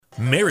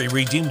Mary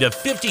redeemed a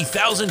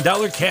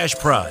 $50,000 cash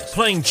prize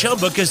playing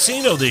Chumba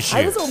Casino this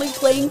year. I was only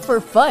playing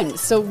for fun,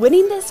 so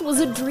winning this was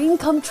a dream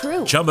come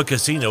true. Chumba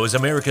Casino is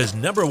America's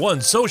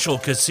 #1 social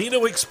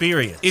casino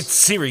experience. It's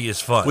serious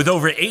fun. With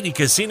over 80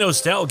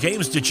 casino-style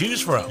games to choose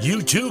from,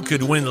 you too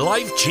could win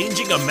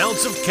life-changing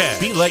amounts of cash.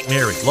 Be like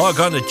Mary. Log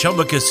on to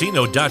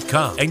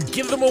ChumbaCasino.com and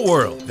give them a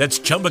whirl. That's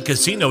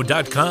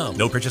ChumbaCasino.com.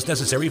 No purchase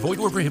necessary. Void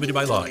where prohibited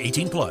by law.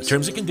 18 plus.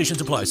 Terms and conditions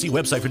apply. See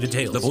website for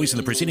details. The voice in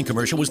the preceding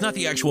commercial was not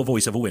the actual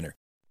voice of a winner.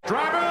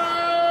 Driver,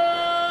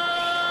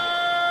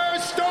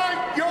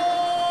 start your engine!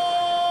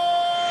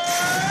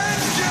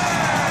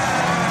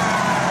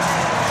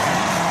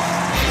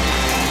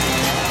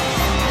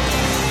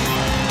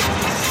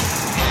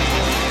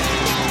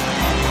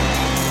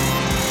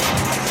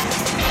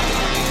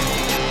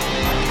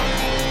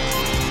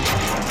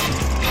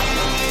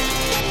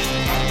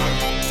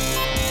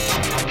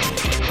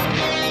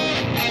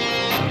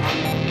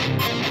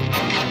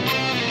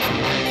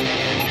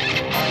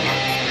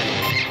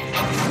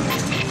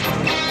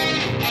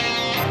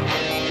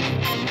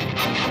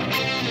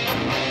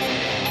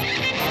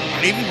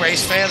 Good evening,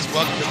 race fans.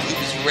 Welcome to the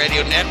BBC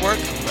Radio Network.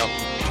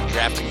 Welcome to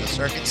Drafting the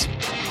Circuits.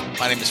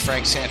 My name is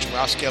Frank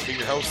Santorowski. I'll be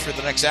your host for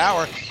the next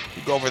hour.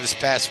 We'll go over this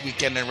past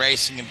weekend in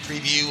racing and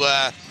preview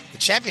the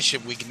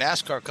championship week in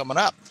NASCAR coming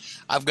up.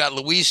 I've got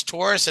Luis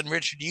Torres and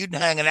Richard Uden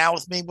hanging out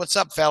with me. What's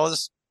up,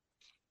 fellas?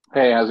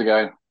 Hey, how's it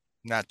going?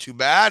 Not too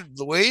bad.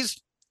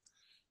 Luis?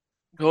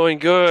 Going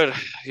good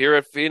here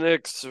at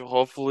Phoenix.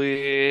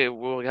 Hopefully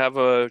we'll have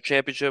a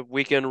championship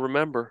weekend to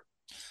remember.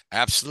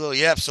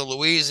 Absolutely, yeah. So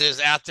Louise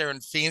is out there in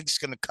Phoenix,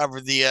 going to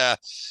cover the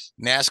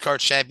NASCAR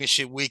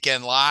Championship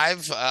weekend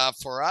live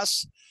for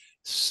us.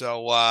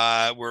 So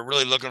we're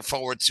really looking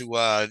forward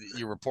to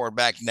your report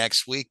back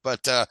next week.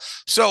 But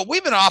so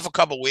we've been off a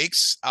couple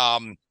weeks,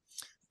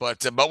 but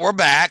we're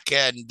back,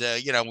 and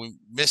we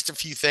missed a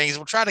few things.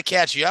 We'll try to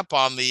catch you up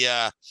on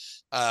the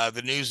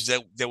news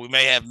that we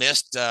may have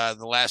missed the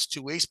last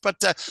 2 weeks. But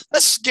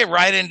let's get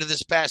right into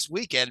this past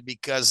weekend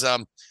because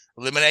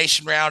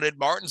elimination round at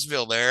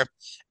Martinsville there.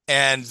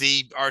 And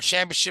our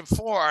championship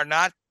 4 are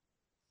not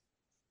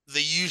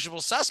the usual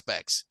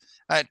suspects.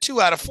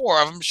 2 out of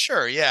 4 of them,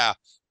 sure, yeah.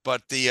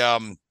 But the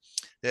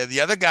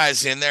other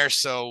guys in there.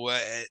 So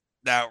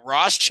now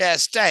Ross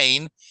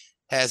Chastain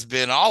has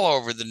been all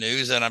over the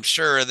news, and I'm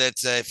sure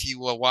that if you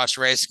watch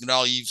racing at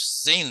all, you've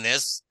seen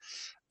this.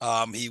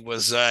 He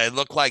was. It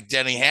looked like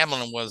Denny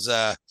Hamlin was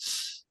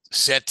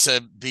set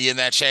to be in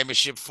that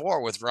championship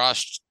 4 with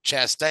Ross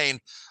Chastain.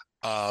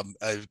 A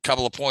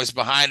couple of points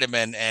behind him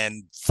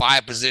and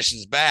 5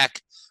 positions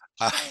back.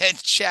 And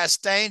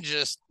Chastain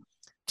just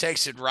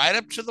takes it right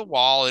up to the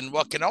wall in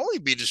what can only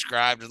be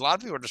described, a lot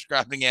of people are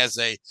describing as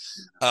a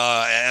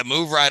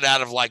move right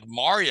out of like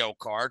Mario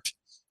Kart,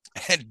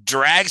 and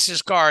drags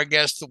his car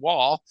against the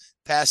wall,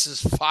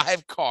 passes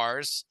 5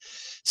 cars,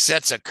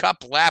 sets a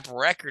cup lap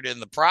record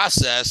in the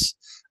process,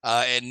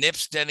 and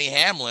nips Denny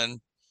Hamlin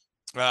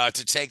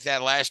to take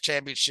that last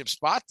championship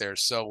spot there.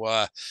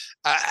 So,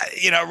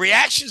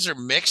 reactions are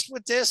mixed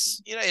with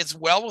this. It's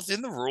well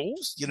within the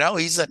rules.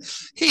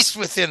 He's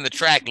within the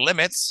track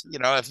limits.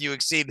 If you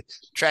exceed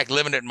track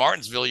limit at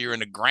Martinsville, you're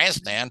in a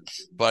grandstand.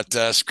 But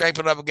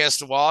scraping up against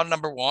the wall,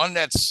 number one,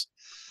 that's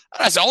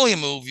the only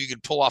move you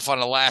could pull off on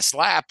the last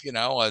lap. And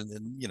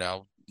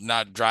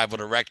not drive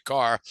with a wrecked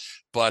car.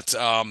 But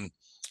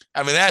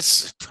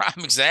that's a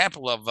prime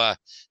example of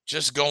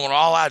just going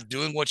all out,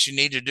 doing what you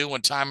need to do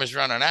when time is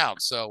running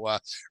out. So,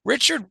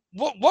 Richard,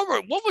 what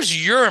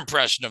was your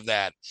impression of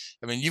that?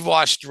 You've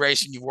watched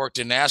racing, you've worked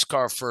in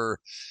NASCAR for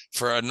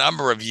a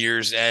number of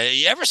years.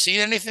 You ever seen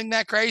anything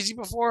that crazy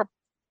before?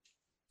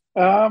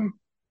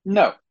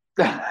 No.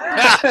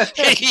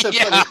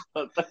 Yeah.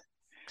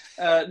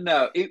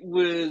 No, it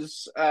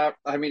was.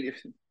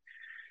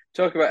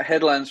 Talk about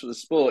headlines for the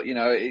sport.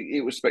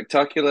 It was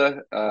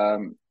spectacular.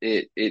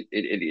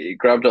 It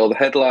grabbed all the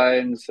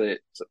headlines. It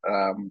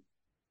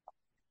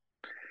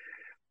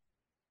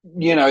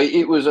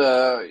was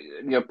a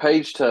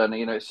page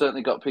turner. It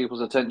certainly got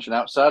people's attention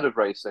outside of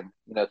racing.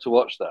 To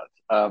watch that.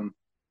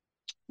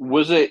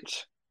 Was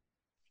it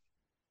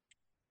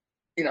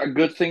a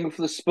good thing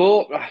for the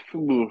sport? I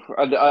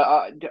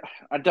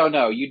don't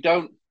know. You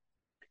don't.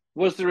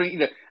 Was there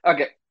any?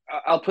 Okay,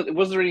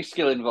 was there any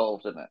skill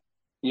involved in it?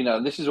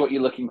 This is what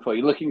you're looking for.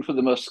 You're looking for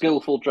the most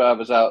skillful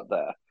drivers out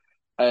there.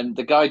 And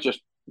the guy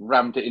just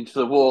rammed it into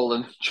the wall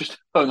and just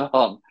hung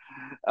on.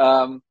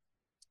 And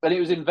it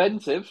was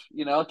inventive,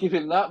 I'll give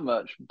him that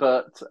much.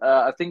 But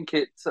I think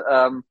it,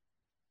 did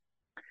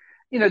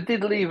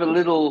leave a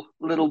little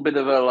bit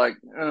of a like,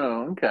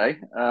 oh, okay.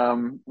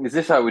 Is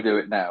this how we do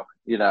it now?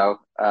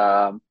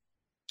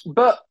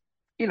 But,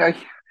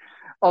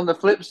 on the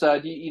flip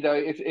side,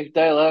 if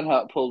Dale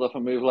Earnhardt pulled off a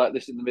move like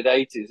this in the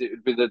mid-'80s, it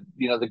would be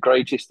the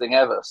greatest thing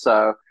ever.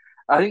 So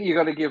I think you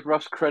got to give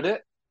Ross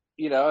credit.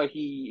 He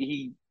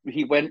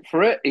went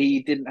for it.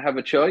 He didn't have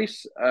a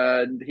choice,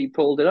 and he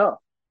pulled it off.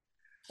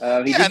 He Yeah,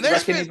 and didn't there's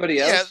wreck been anybody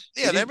yeah, else.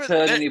 yeah, He didn't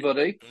turn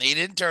anybody. he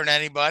didn't turn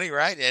anybody,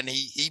 right? And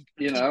You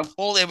he know,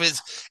 pulled it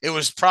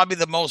was probably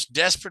the most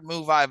desperate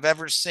move I've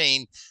ever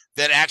seen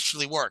that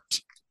actually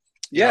worked.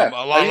 You know, yeah. I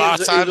mean, lot of it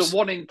was times, a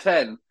 1 in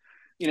 10.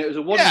 You know, it was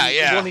a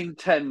yeah, one yeah. in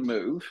 10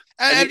 move,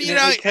 and And you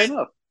know, it came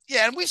up.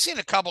 yeah, and we've seen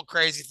a couple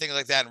crazy things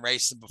like that in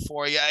racing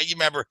before. Yeah, you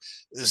remember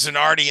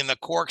Zanardi and the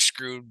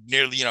corkscrew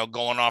nearly,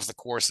 going off the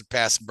course and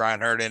passing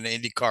Brian Hurd in an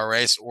IndyCar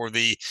race, or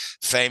the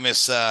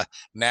famous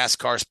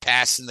NASCAR's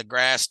pass in the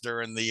grass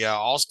during the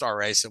All-Star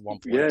race at one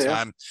point in Yeah.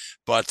 time.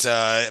 But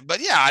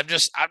yeah,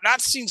 I've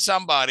not seen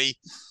somebody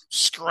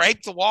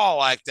scrape the wall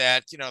like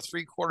that,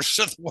 3/4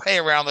 of the way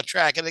around the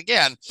track. And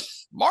again,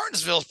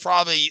 Martinsville's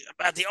probably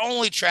about the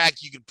only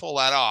track you could pull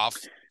that off.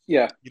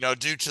 Yeah.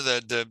 Due to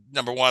the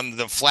number one,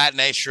 the flat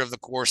nature of the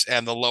course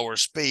and the lower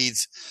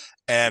speeds.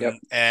 And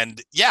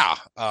yeah.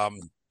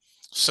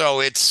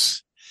 So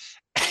it's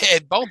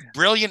both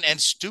brilliant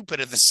and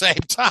stupid at the same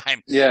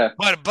time. Yeah.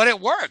 But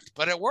it worked.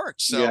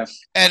 So yeah.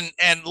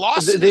 and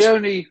lost the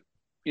only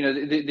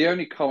the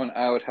only comment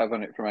I would have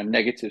on it from a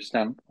negative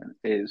standpoint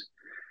is,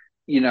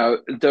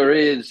 there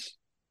is,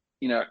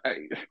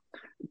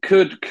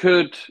 could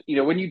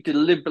when you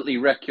deliberately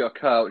wreck your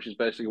car, which is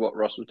basically what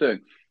Ross was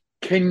doing,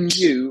 can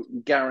you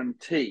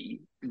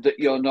guarantee that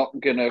you're not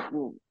going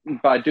to,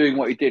 by doing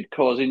what he did,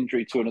 cause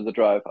injury to another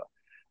driver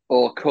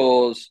or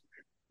cause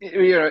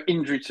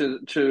injury to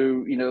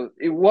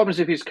what happens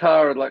if his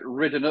car had like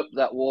ridden up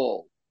that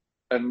wall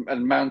and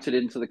mounted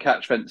into the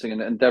catch fencing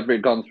and debris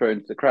had gone through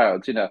into the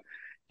crowds?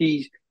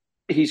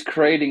 He's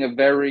creating a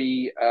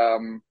very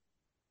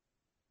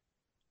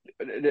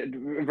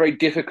very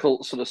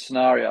difficult sort of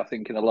scenario, I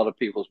think, in a lot of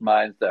people's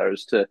minds there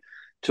as to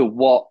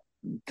what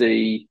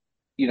the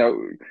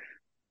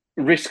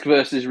risk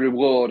versus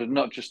reward, and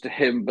not just to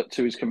him but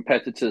to his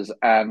competitors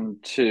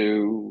and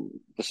to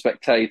the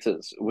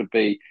spectators, would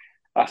be,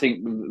 I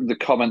think, the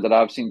comment that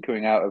I've seen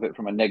coming out of it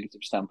from a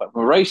negative standpoint.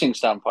 From a racing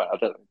standpoint, I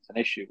don't think it's an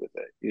issue with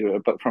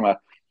it, but from a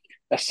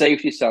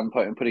safety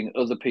standpoint and putting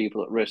other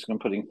people at risk and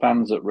putting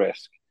fans at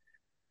risk,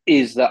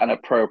 is that an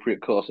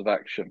appropriate course of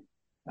action?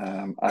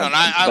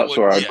 That's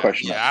where I'd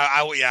question it.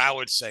 I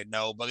would say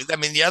no, but I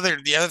mean the other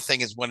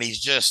thing is when he's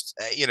just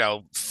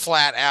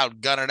flat out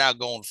gunning out,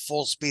 going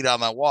full speed on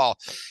that wall.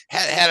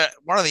 Had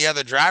one of the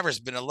other drivers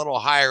been a little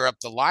higher up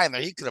the line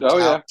there, he could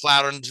have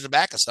plowed into the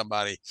back of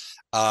somebody.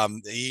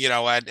 And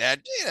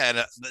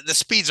the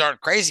speeds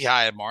aren't crazy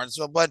high in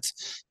Martinsville, but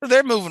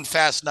they're moving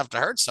fast enough to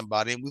hurt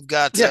somebody. And we've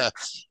got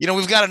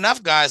we've got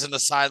enough guys on the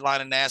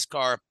sideline in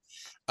NASCAR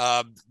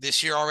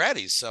this year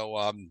already.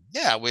 So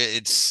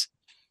it's.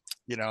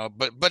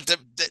 But the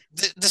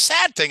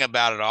sad thing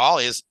about it all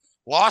is,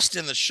 lost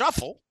in the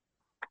shuffle,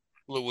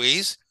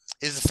 Louise,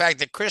 is the fact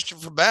that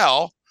Christopher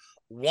Bell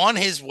won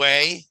his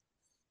way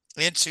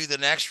into the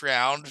next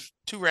round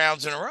 2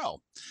 rounds in a row.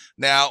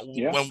 Now,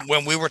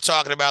 when we were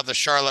talking about the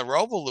Charlotte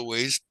Roval,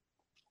 Louise,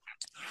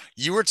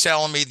 you were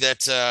telling me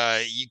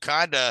that you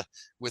kind of,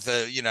 with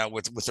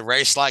a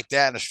race like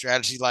that and a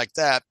strategy like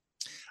that,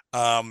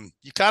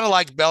 you kind of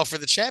like Bell for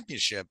the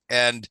championship.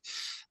 And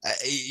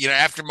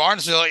after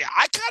Martinsville,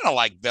 I kind of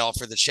like Bell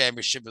for the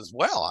championship as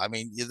well. I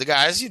mean, the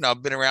guy's,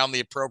 been around the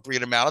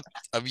appropriate amount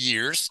of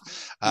years.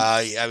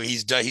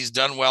 He's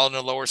done well in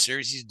the lower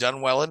series. He's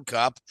done well in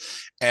Cup.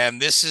 And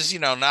this is,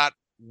 not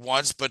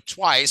once, but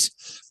twice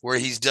where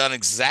he's done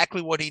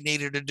exactly what he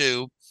needed to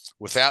do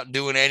without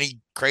doing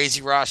any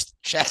crazy Ross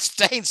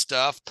Chastain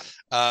stuff,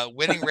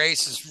 winning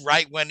races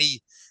right when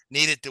he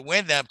needed to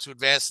win them to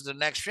advance to the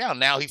next round.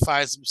 Now he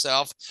finds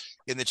himself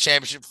in the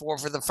championship for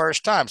the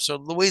first time. So,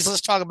 Louise, let's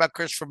talk about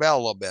Christopher Bell a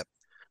little bit.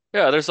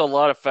 Yeah, there's a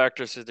lot of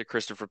factors into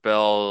Christopher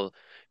Bell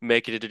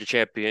making it to the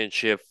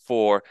championship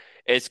for.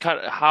 It's kind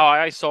of how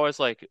I saw it's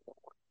like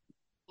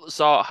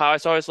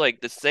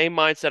the same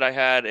mindset I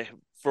had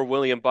for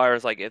William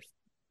Byers,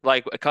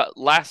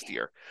 last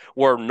year,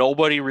 where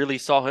nobody really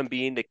saw him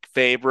being the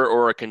favorite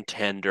or a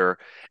contender,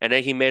 and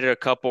then he made it a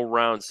couple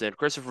rounds in.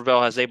 Christopher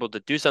Bell has able to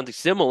do something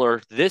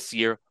similar this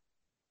year,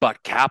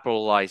 but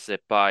capitalize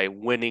it by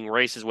winning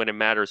races when it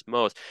matters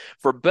most.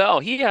 For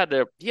Bell, he had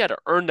to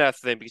earn that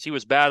thing because he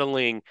was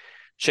battling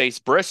Chase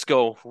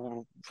Briscoe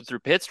through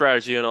pit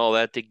strategy and all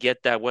that to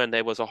get that win.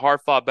 There was a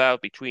hard-fought battle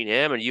between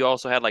him, and you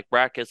also had like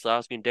Brad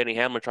Keselowski and Denny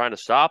Hamlin trying to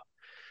stop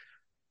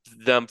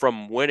them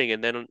from winning.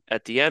 And then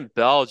at the end,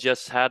 Bell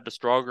just had the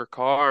stronger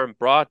car and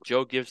brought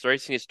Joe Gibbs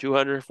Racing his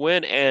 200th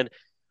win, and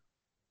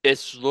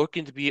it's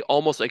looking to be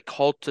almost a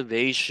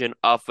cultivation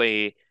of for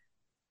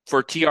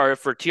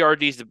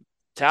TRD's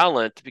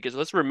talent, because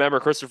let's remember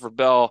Christopher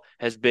Bell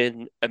has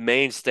been a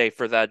mainstay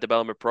for that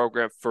development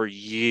program for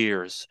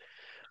years.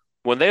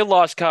 When they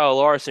lost Kyle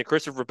Larson,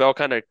 Christopher Bell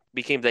kind of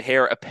became the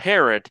heir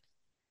apparent,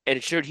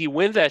 and should he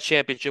win that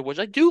championship, which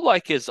I do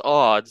like his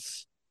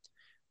odds,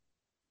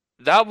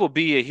 that will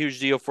be a huge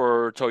deal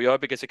for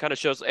Toyota, because it kind of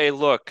shows, hey,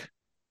 look,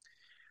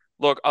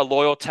 a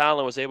loyal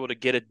talent was able to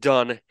get it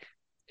done,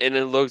 and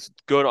it looks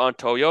good on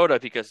Toyota,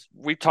 because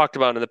we've talked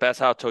about in the past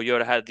how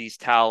Toyota had these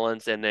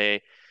talents and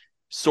they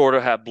sort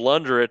of have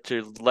blundered it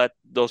to let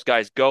those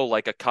guys go,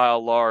 like a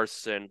Kyle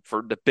Larson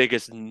for the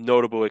biggest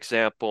notable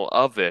example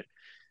of it.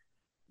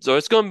 So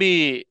it's going to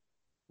be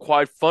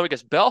quite fun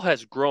because Bell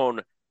has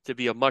grown to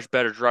be a much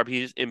better driver.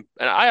 And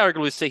I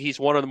arguably say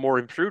he's one of the more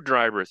improved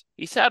drivers.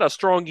 He's had a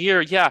strong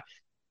year. Yeah,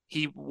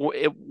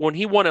 when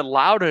he won at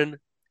Loudon,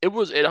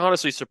 it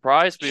honestly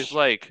surprised me. It's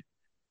like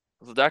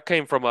that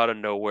came from out of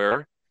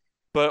nowhere.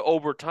 But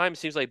over time, it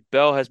seems like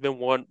Bell has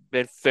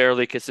been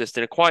fairly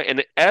consistent and quiet.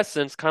 In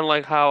essence, kind of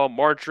like how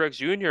Martin Truex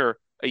Jr.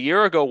 a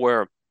year ago,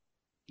 where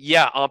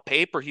yeah, on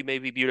paper he may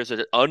be viewed as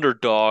an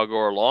underdog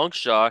or a long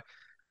shot,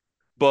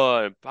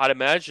 but I'd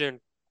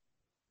imagine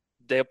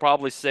they'll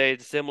probably say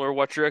similar to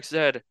what Truex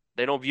said.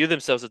 They don't view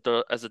themselves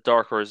as a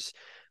dark horse.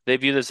 They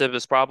view themselves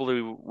as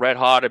probably red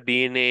hot at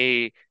being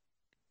a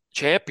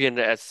champion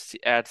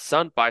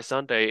by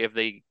Sunday if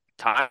they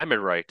time it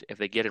right, if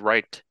they get it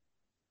right.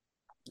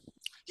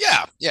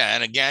 Yeah.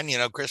 And again,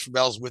 Christopher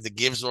Bell's with the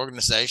Gibbs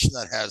organization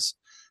that has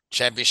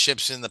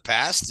championships in the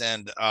past.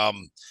 And,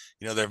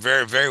 they're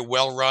very, very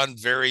well run,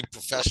 very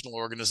professional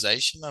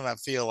organization. And I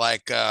feel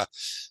like,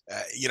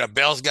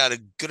 Bell's got as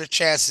good a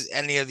chance as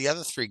any of the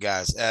other three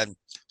guys. And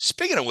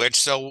speaking of which,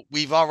 so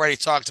we've already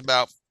talked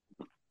about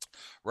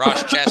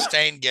Ross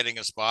Chastain getting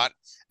a spot,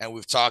 and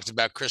we've talked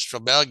about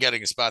Christopher Bell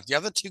getting a spot. The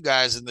other two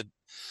guys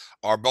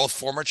are both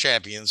former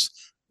champions.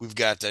 We've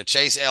got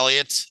Chase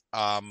Elliott,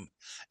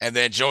 and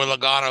then Joey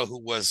Logano, who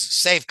was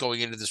safe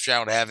going into this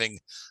round, having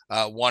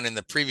won in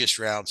the previous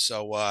round.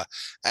 So,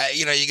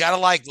 you got to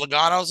like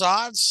Logano's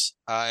odds.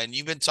 And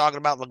you've been talking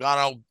about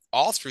Logano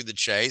all through the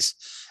chase.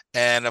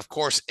 And, of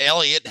course,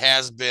 Elliott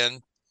has been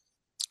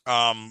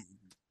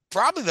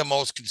probably the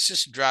most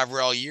consistent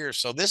driver all year.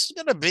 So this is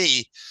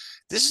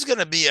going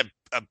to be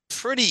a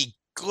pretty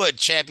good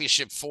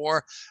championship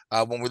four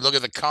when we look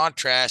at the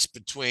contrast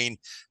between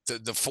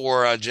the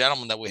four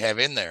gentlemen that we have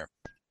in there.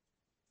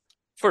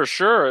 For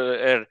sure.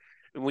 And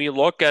when you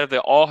look at it, they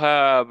all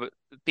have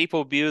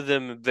people view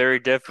them very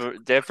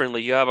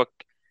differently. You have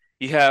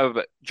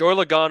Joey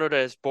Logano that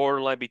is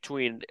borderline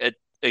between a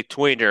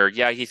tweener.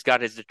 Yeah, he's got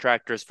his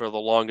detractors for the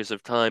longest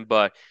of time,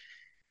 but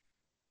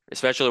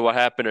especially what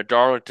happened at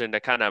Darlington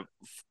that kind of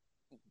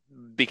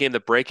became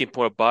the breaking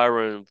point of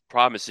Byron's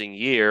promising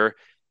year.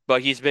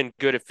 But he's been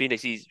good at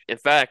Phoenix. In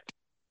fact,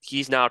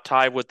 he's now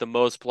tied with the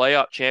most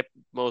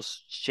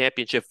most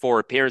championship four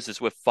appearances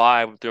with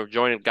 5. They're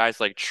joining guys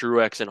like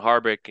Truex and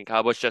Harvick and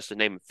Kyle Busch, just to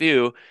name a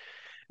few. And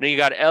then you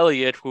got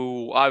Elliott,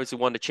 who obviously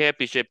won the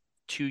championship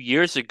 2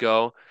 years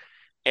ago,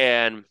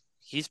 and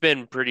he's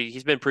been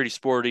pretty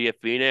sporty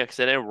at Phoenix.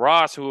 And then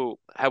Ross, who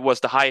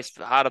was the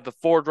highest out of the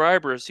 4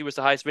 drivers, he was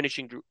the highest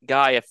finishing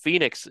guy at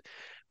Phoenix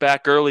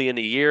back early in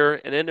the year.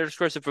 And then there's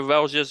Christopher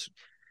Bell just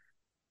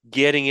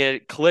getting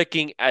it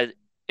clicking and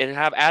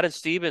have Adam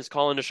Stevens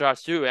calling the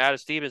shots too. Adam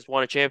Stevens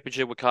won a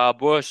championship with Kyle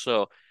Busch,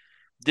 so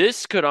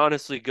this could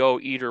honestly go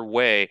either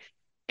way.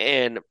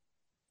 And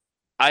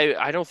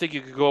I don't think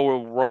you could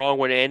go wrong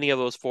with any of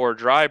those 4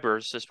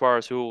 drivers as far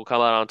as who will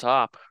come out on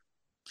top.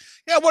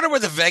 Yeah, I wonder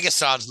what the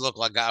Vegas odds look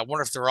like. I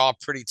wonder if they're all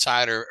pretty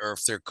tight or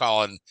if they're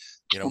calling,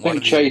 one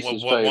of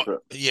Chase's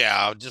favorite.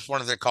 Yeah, I just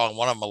wonder if they're calling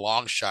one of them a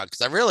long shot,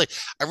 because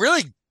I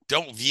really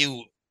don't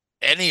view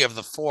any of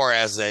the 4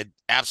 as an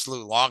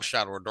absolute long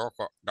shot or a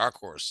dark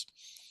horse.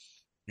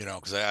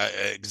 Because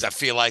I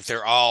feel like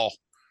they're all,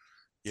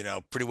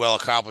 pretty well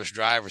accomplished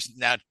drivers.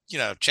 Now,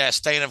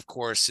 Chastain, of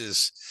course,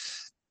 is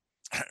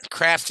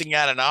crafting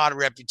out an odd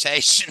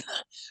reputation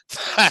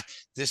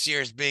this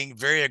year as being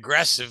very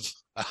aggressive.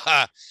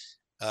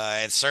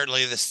 And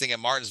certainly this thing at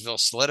Martinsville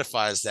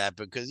solidifies that,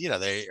 because,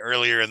 they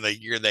earlier in the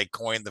year they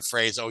coined the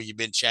phrase, "Oh, you've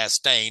been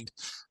Chastained."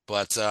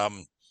 But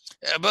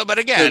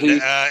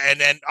again, and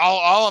then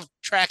all of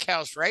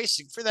Trackhouse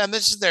Racing, for them,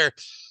 this is their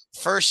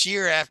first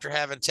year after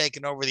having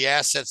taken over the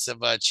assets of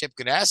Chip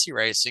Ganassi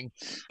Racing,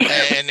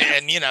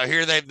 and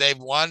here they've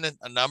won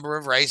a number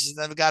of races,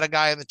 and they've got a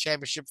guy in the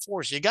championship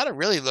four. So you got to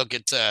really look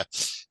at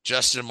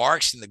Justin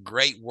Marks and the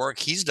great work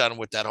he's done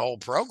with that whole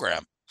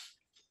program.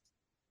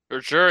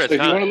 For sure. So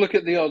if you want to look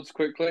at the odds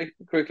quickly,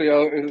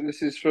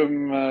 this is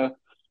from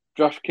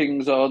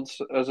DraftKings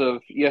odds as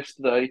of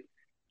yesterday.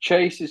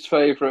 Chase is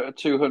favourite at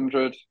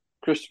 200,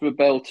 Christopher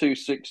Bell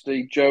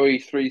 260, Joey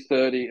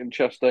 330, and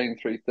Chastain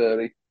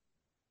 330.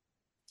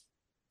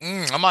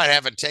 I might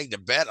have to take the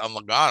bet on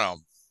Logano.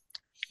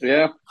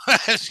 Yeah.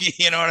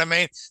 You know what I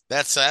mean?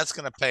 That's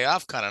going to pay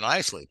off kind of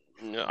nicely.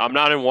 I'm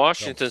not in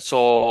Washington,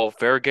 so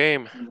fair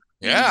game.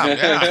 Yeah.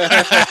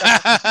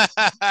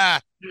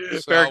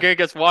 Fair game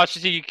against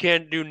Washington. You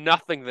can't do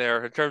nothing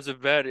there in terms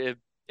of bet if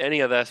any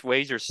of that's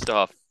wager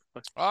stuff.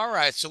 All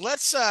right, so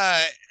let's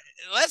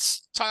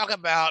talk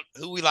about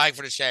who we like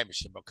for the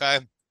championship. Okay,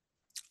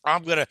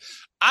 I'm gonna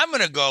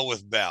go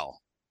with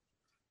Bell.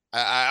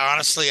 I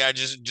honestly, I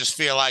just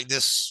feel like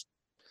this,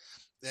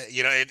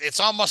 it's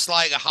almost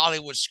like a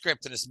Hollywood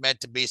script, and it's meant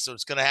to be, so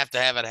it's going to have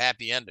a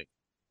happy ending.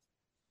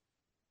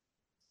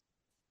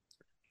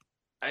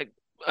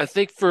 I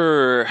think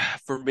for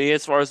me,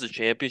 as far as the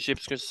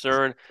championship's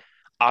concerned,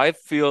 I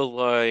feel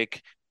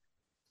like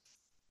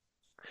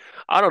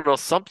I don't know.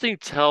 Something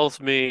tells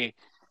me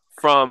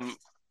from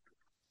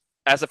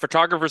as a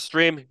photographer's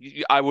dream,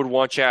 I would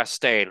want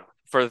Chastain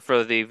for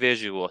the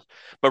visuals.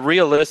 But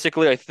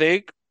realistically, I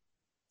think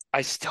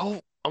I'm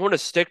going to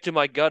stick to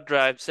my gut that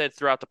I've said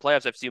throughout the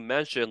playoffs. I've seen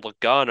mentioned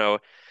Logano.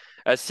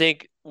 I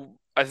think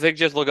I think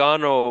just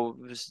Logano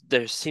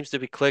there seems to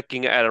be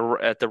clicking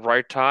at the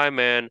right time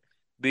and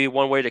be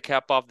one way to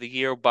cap off the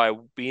year by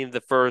being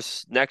the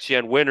first next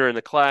gen winner in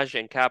the Clash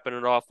and capping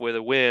it off with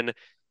a win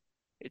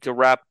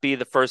to be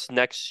the first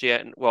next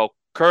gen, well,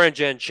 current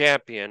gen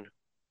champion.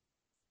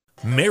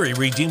 Mary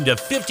redeemed a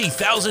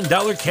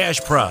 $50,000 cash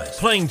prize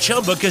playing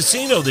Chumba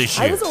Casino this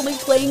year. I was only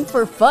playing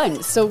for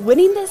fun, so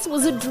winning this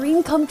was a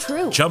dream come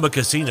true. Chumba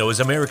Casino is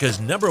America's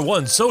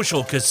 #1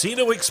 social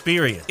casino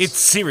experience. It's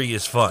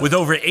serious fun. With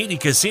over 80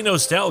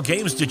 casino-style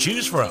games to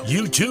choose from,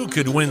 you too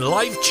could win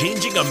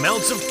life-changing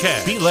amounts of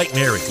cash. Be like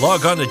Mary.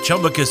 Log on to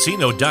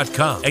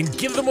ChumbaCasino.com and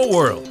give them a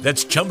whirl.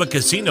 That's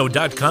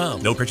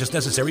ChumbaCasino.com. No purchase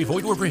necessary.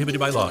 Void or prohibited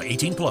by law.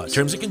 18 plus.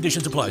 Terms and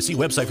conditions apply. See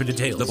website for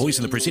details. The voice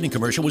in the preceding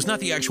commercial was not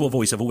the actual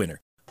voice of a winner.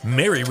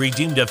 Mary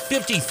redeemed a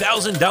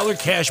 $50,000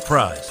 cash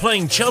prize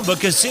playing Chumba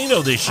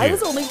Casino this year. I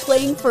was only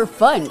playing for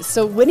fun,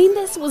 so winning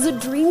this was a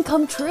dream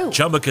come true.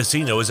 Chumba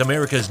Casino is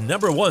America's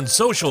 #1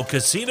 social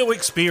casino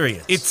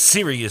experience. It's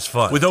serious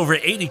fun. With over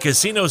 80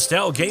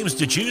 casino-style games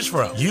to choose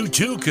from, you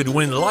too could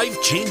win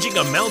life-changing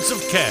amounts of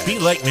cash. Be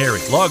like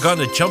Mary. Log on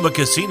to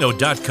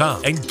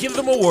ChumbaCasino.com and give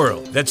them a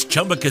whirl. That's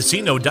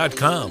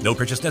ChumbaCasino.com. No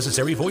purchase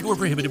necessary. Void or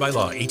prohibited by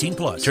law. 18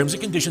 plus. Terms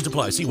and conditions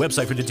apply. See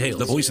website for details.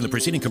 The voice in the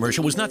preceding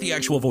commercial was not the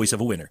actual voice of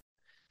a winner.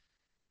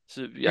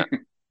 So, yeah.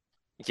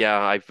 Yeah,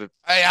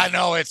 I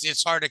know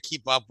it's hard to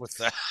keep up with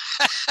the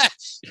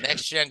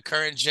next gen,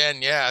 current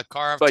gen. Yeah,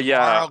 car of but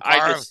tomorrow,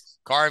 yeah,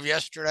 car of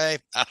yesterday.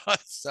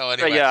 So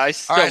anyway, but yeah, I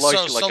still all right.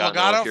 like So Logano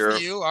Logano here. for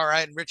you. All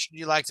right, and Richard,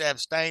 you like to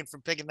abstain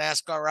from picking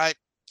NASCAR, right?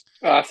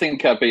 I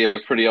think I'd be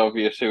pretty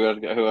obvious who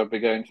I'd be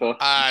going for.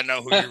 I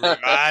know who you're.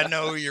 I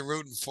know who you're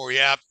rooting for.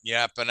 Yep,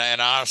 and I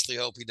honestly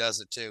hope he does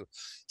it too.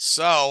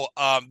 So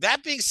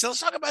that being said, let's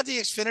talk about the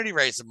Xfinity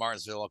race in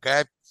Martinsville,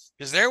 okay?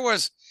 Because there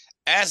was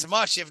as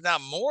much, if not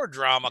more,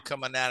 drama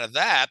coming out of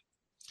that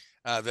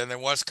than there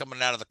was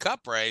coming out of the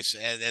Cup race,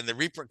 and the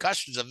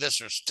repercussions of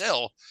this are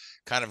still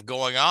kind of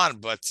going on.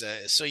 But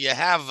so you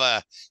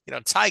have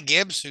Ty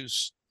Gibbs,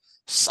 who's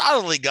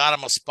solidly got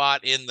him a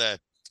spot in the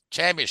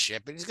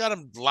championship, and he's got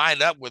him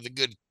lined up with a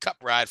good Cup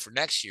ride for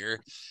next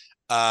year.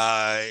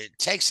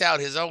 Takes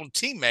out his own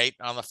teammate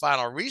on the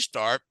final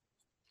restart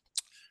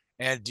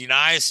and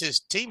denies his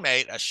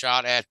teammate a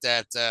shot at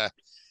that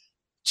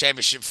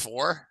championship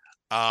 4.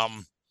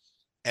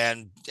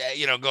 And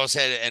goes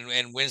ahead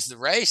and wins the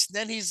race. And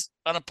then he's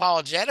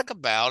unapologetic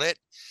about it.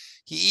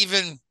 He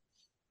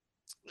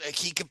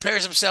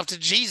compares himself to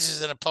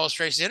Jesus in a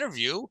post-race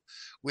interview,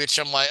 which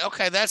I'm like,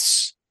 okay,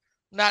 that's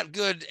not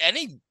good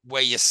any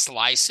way you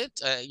slice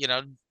it.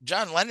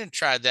 John Lennon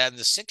tried that in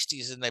the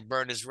 60s and they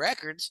burned his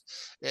records,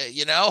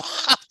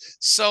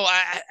 So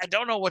I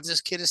don't know what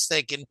this kid is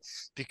thinking,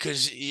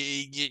 because,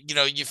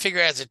 you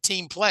figure as a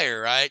team player,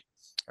 right?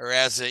 Or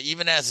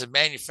even as a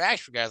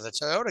manufacturer guy, as a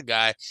Toyota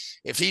guy,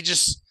 if he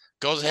just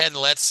goes ahead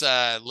and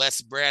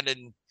lets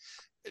Brandon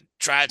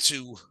try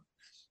to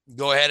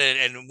go ahead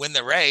and win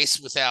the race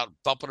without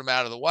bumping him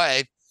out of the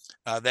way,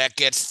 that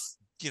gets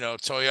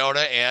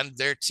Toyota and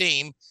their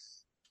team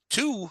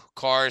 2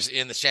 cars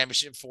in the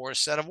championship 4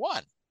 instead of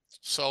 1.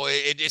 So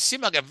it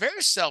seemed like a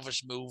very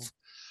selfish move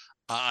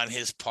on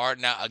his part.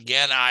 Now,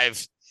 again,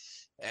 I've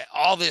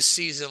all this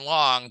season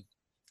long,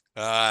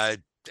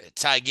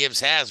 Ty Gibbs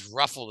has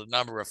ruffled a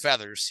number of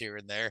feathers here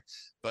and there,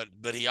 but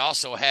he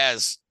also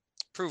has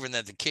proven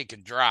that the kid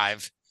can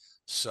drive.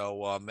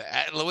 So,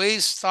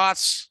 Louise,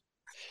 thoughts?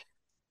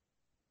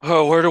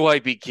 Oh, where do I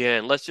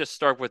begin? Let's just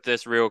start with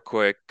this real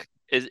quick.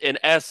 In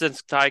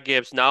essence, Ty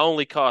Gibbs not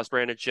only cost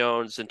Brandon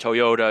Jones and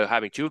Toyota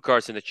having 2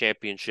 cars in the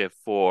championship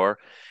 4,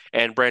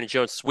 and Brandon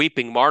Jones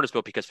sweeping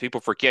Martinsville, because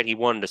people forget he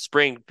won the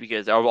spring,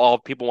 because all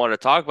people want to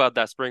talk about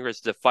that spring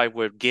race, the fight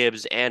with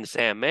Gibbs and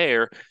Sam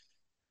Mayer.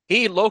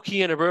 He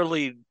low-key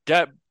inadvertently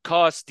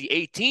cost the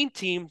 18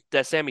 team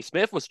that Sammy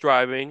Smith was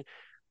driving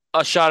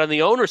a shot in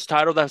the owner's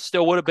title that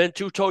still would have been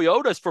 2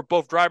 Toyotas for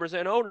both drivers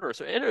and owners.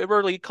 So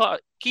inadvertently,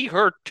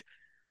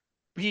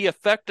 he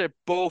affected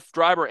both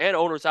driver and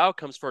owner's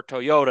outcomes for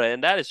Toyota,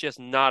 and that is just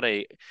not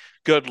a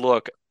good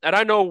look. And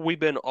I know we've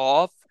been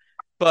off,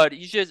 but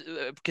you just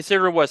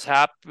consider what's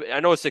happened. I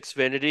know it's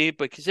Xfinity,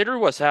 but consider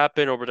what's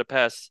happened over the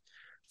past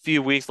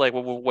few weeks, like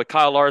with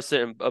Kyle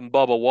Larson and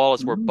Bubba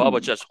Wallace, where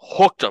Bubba just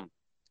hooked him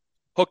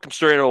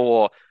straight into the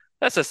wall.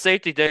 That's a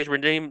safety danger.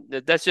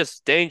 That's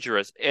just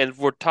dangerous. And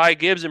for Ty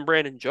Gibbs and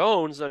Brandon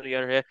Jones, on the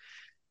other hand,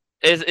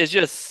 it's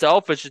just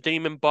selfish. Didn't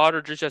even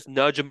bother to just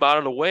nudge him out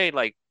of the way.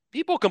 Like,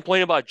 people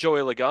complain about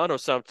Joey Logano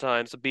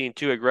sometimes of being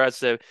too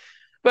aggressive,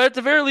 but at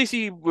the very least,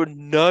 he would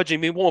nudge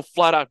him. He won't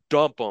flat out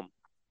dump him.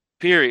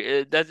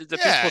 Period. That's the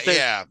physical thing.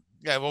 Yeah.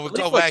 Well, we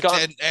go back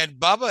and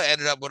Bubba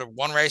ended up with a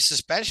 1 race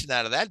suspension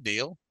out of that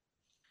deal.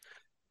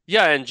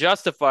 Yeah, and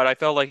justified. I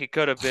felt like he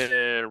could have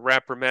been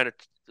reprimanded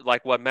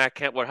like what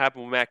happened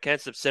with Matt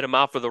Kenseth, sit him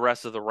out for the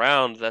rest of the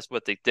round. That's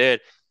what they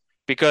did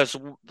because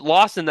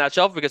lost in that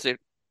shuffle because it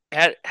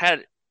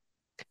had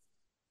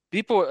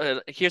people.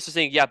 Here's the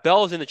thing: yeah,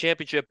 Bell was in the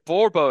championship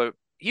four, but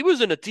he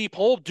was in a deep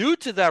hole due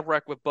to that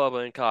wreck with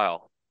Bubba and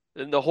Kyle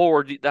and that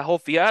whole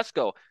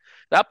fiasco.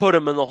 That put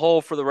him in the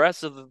hole for the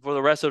rest of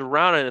the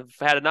round. And if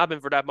had it not been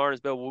for that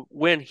Martinsville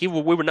win, we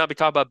would not be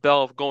talking about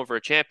Bell going for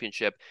a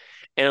championship.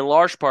 And in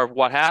large part,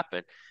 what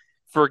happened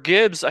for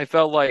Gibbs, I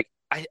felt like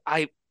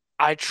I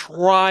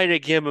tried to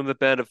give him the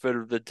benefit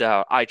of the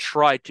doubt. I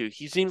tried to.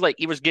 He seemed like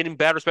he was getting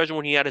better, especially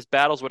when he had his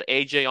battles with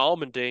AJ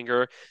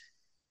Allmendinger.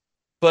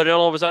 But then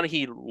all of a sudden,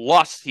 he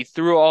lost. He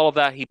threw all of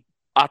that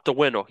out the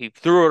window. He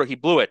threw it. He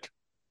blew it.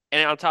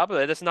 And on top of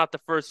that, that's not the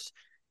first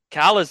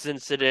Callis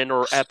incident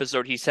or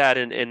episode he's had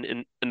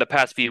in the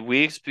past few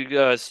weeks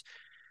because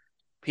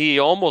he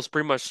almost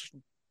pretty much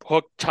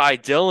hooked Ty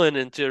Dillon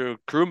into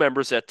crew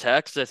members at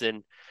Texas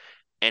and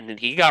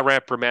he got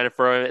reprimanded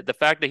for it. The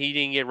fact that he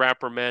didn't get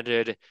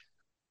reprimanded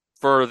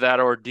for that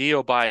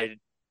ordeal by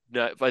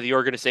the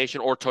organization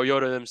or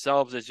Toyota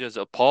themselves is just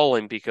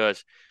appalling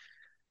because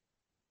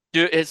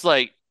dude, it's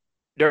like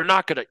they're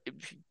not gonna.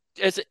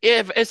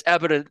 It's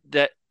evident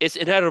that it's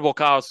inevitable.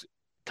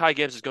 Ty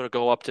Gibbs is going to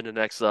go up to the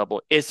next level.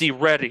 Is he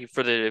ready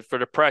for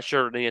the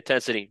pressure and the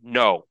intensity?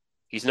 No,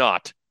 he's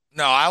not.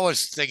 No, I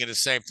was thinking the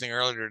same thing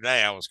earlier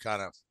today. I was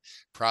kind of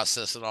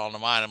processing all in the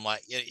mind. I'm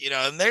like,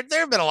 and there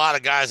have been a lot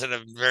of guys that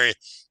have been very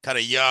kind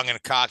of young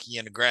and cocky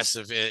and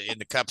aggressive in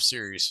the Cup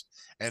Series,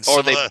 and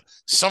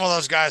some of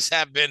those guys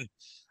have been,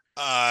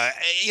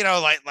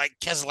 like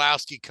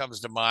Keselowski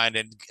comes to mind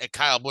and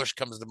Kyle Busch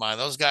comes to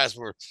mind. Those guys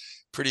were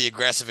pretty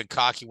aggressive and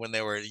cocky when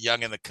they were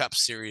young in the Cup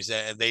Series,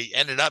 and they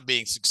ended up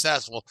being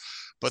successful.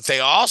 But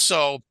they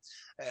also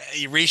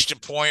reached a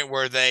point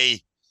where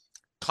they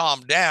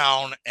calmed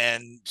down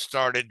and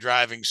started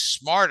driving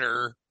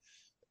smarter,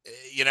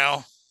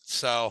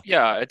 So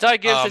yeah, Ty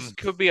Gibbs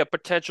could be a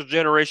potential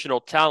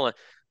generational talent,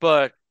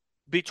 but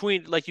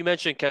between, like you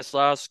mentioned,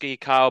 Keselowski,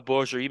 Kyle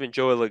Busch, or even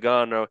Joey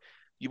Logano,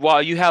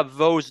 while you have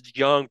those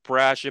young,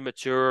 brash,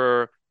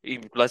 immature,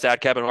 let's add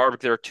Kevin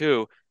Harvick there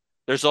too.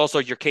 There's also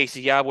your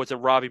Casey Atwoods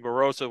and Robbie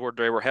Moroso, where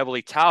they were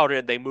heavily touted,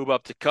 and they move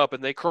up to Cup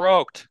and they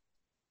croaked.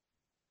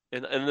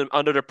 And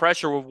under the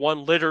pressure of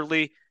one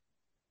literally,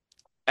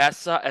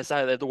 as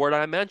the word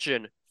I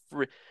mentioned,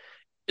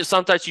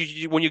 sometimes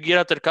when you get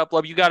up to the Cup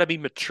level, you got to be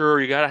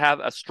mature. You got to have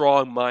a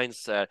strong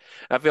mindset.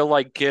 I feel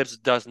like Gibbs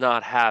does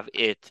not have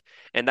it,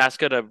 and that's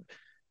gonna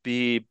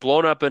be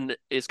blown up, and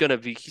he's gonna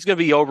be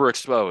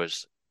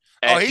overexposed.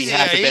 And he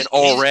hasn't been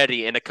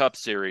already in a Cup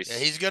Series. Yeah,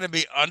 he's going to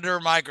be under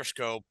a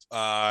microscope, in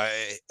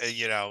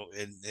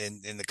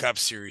the Cup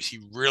Series.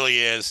 He really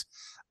is.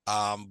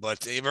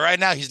 But right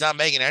now, he's not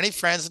making any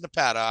friends in the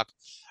paddock.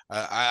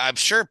 I'm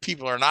sure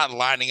people are not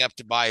lining up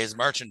to buy his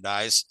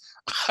merchandise.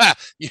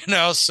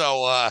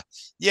 So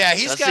yeah,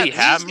 Does he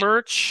have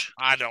merch?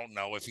 I don't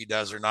know if he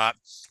does or not,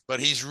 but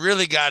he's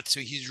really got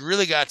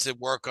to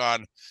work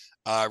on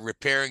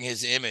repairing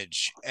his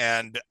image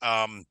and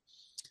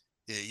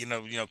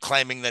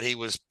claiming that he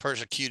was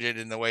persecuted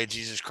in the way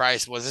Jesus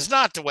Christ was. It's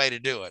not the way to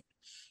do it.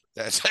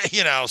 That's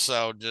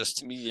so just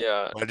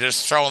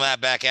throwing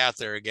that back out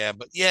there again.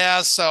 But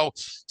yeah, so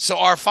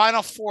our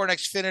final four in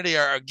Xfinity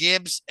are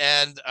Gibbs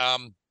and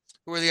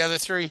who are the other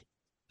three?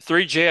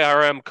 3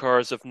 JRM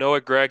cars of Noah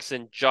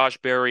Gragson, Josh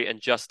Berry,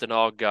 and Justin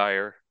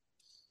Allgaier.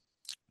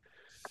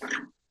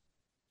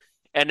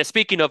 And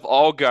speaking of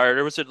Allgaier,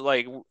 there was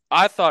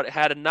I thought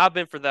had it not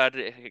been for that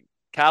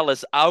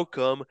callous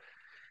outcome,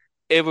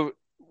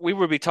 we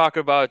would be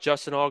talking about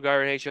Justin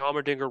Allgaier and AJ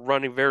Allmendinger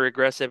running very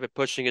aggressive and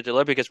pushing it to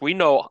limit because we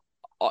know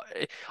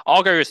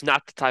Allgaier is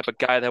not the type of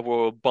guy that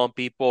will bump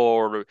people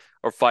or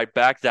fight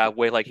back that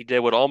way like he did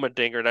with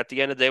Allmendinger. And at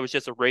the end of the day, it was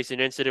just a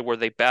racing incident where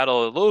they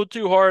battled a little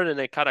too hard and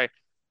they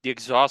the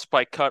exhaust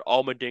pipe cut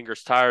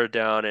Allmendinger's tire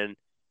down. And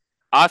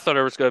I thought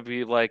it was going to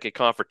be like a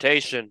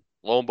confrontation.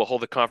 Lo and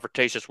behold, the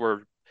confrontations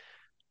were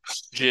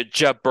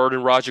Jeff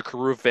Burton, Roger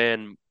Carruth,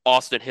 and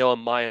Austin Hill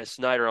and Maya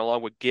Snyder,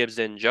 along with Gibbs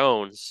and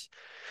Jones.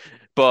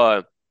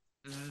 But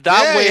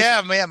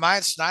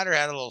Maya Snyder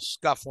had a little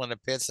scuffle in the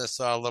pits. I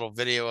saw a little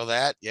video of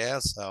that. Yeah,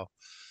 so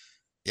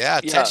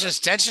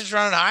tension's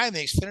running high in the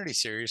Xfinity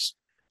Series.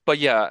 But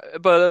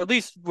at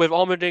least with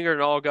Allmendinger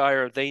and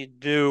Allgaier, they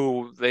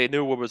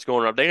knew what was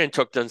going on. They didn't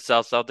took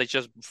themselves out. They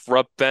just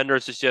rubbed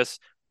fenders. It's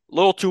just a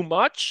little too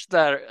much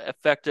that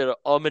affected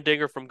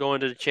Allmendinger from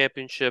going to the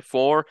championship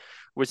 4,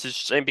 which is a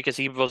shame because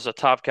he was a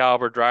top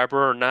caliber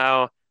driver.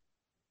 Now,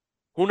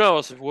 who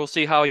knows? We'll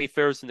see how he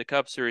fares in the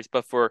Cup Series.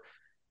 But for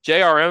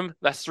JRM,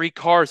 that's 3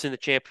 cars in the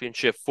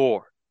championship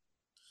 4.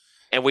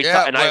 And we've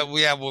got 3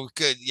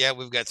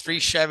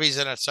 Chevys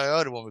and a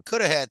Toyota. Well, we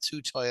could have had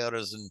 2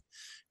 Toyotas and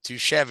 2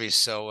 Chevys.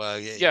 So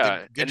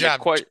good job.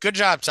 Good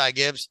job, Ty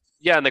Gibbs.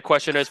 Yeah, and the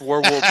question is,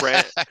 where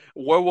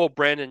will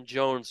Brandon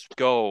Jones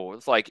go?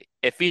 It's like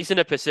if he's in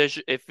a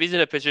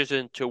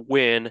position to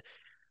win,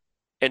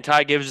 and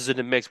Ty Gibbs is in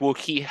the mix, will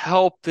he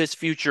help his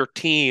future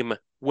team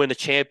win a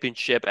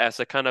championship as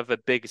a kind of a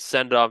big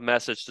send-off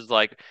message?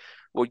 To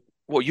well,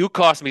 well, you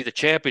cost me the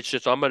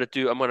championship, so I'm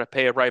gonna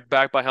pay it right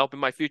back by helping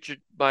my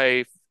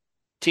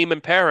team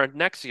and parent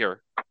next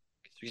year.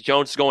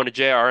 Jones is going to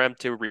JRM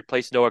to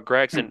replace Noah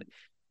Gragson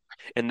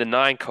in the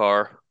 9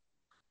 car.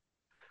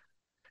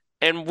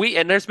 And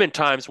there's been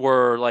times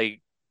where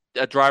like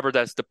a driver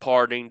that's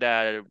departing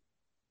that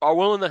are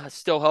willing to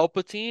still help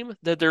a team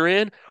that they're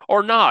in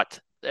or not,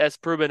 as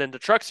proven in the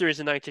Truck Series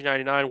in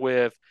 1999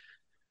 with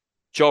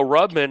Joe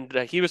Rudman,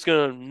 that he was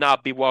going to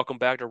not be welcome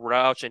back to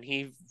Roush, and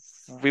he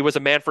was a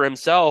man for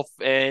himself,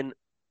 and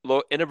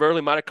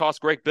inadvertently might have cost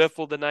Greg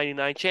Biffle the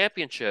 '99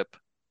 championship.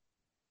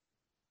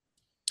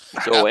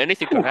 So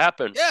anything could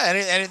happen. Yeah,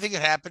 anything could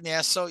happen.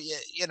 Yeah, so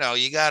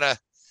you gotta,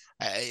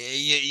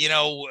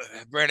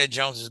 Brandon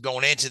Jones is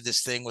going into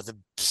this thing with a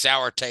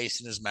sour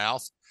taste in his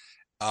mouth.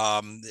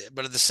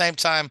 But at the same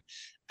time,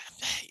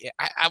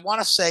 I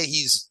want to say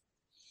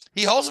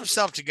he holds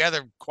himself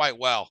together quite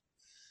well,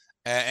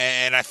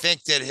 and I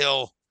think that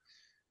he'll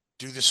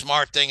do the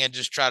smart thing and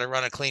just try to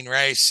run a clean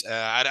race.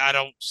 I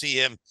don't see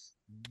him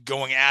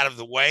going out of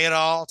the way at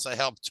all to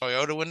help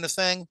Toyota win the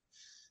thing,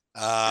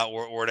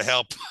 or to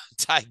help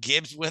Ty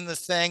Gibbs win the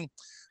thing.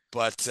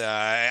 But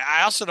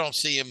I also don't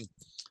see him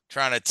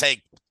trying to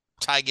take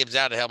Ty Gibbs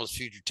out to help his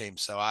future team.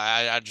 So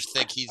I just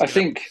think I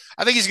think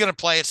he's going to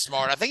play it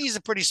smart. I think he's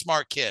a pretty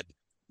smart kid.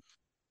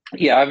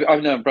 Yeah,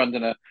 I've known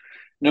Brandon a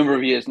number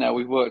of years now.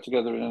 We've worked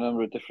together in a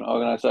number of different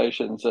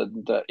organisations,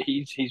 and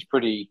he's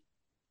pretty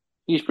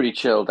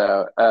chilled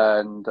out.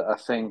 And I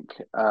think,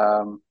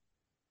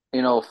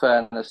 in all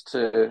fairness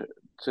to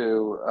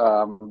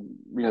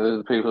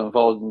the people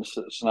involved in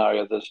the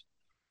scenario, there's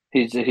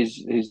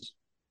his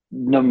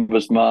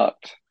numbers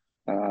marked,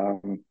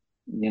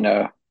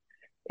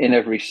 in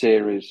every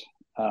series,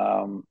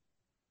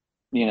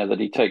 that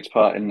he takes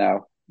part in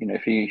now.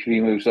 If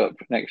he moves up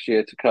next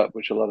year to Cup,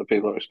 which a lot of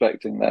people are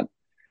expecting, then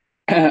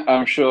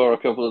I'm sure a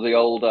couple of the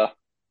older,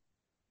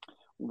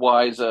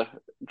 wiser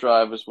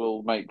drivers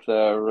will make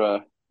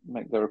their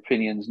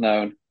opinions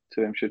known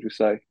to him, should we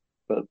say?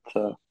 But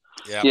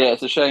yeah,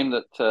 it's a shame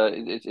that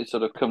it's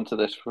sort of come to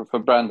this for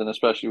Brandon,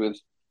 especially with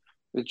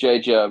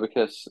JJ,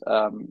 because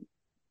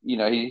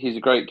he's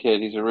a great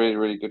kid. He's a really,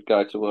 really good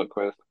guy to work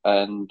with,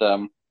 and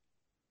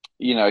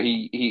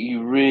he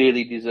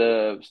really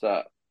deserves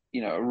that.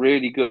 A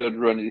really good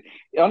run.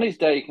 On his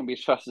day, he can be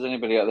as fast as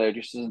anybody out there.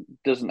 Just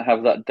doesn't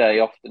have that day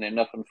often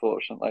enough,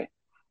 unfortunately.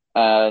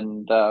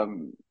 And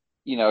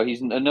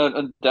he's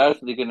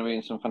undoubtedly going to be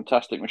in some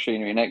fantastic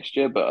machinery next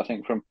year. But I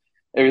think from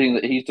everything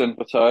that he's done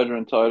for Toyota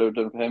and Toyota have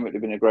done for him, it would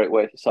have been a great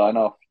way to sign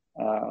off.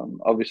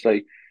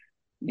 Obviously,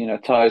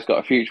 Ty's got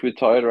a future with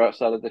Toyota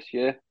outside of this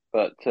year,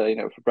 but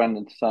for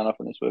Brandon to sign off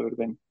on this would have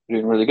been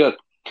really good.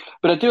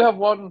 But I do have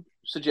one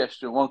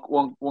suggestion,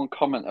 one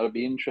comment that I'd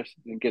be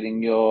interested in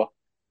getting your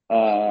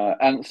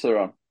answer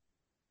on.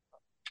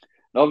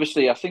 And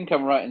obviously, I think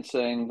I'm right in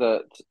saying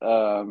that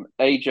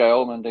AJ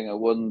Allmendinger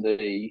won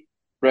the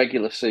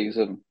regular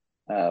season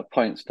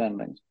point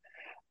standings,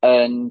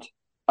 and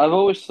I've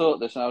always thought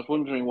this, and I was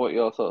wondering what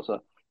your thoughts are.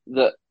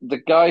 That the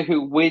guy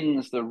who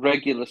wins the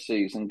regular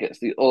season gets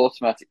the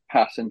automatic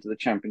pass into the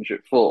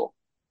Championship 4.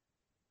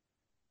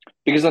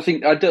 Because I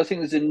don't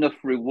think there's enough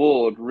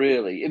reward,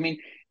 really. I mean,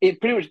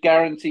 it pretty much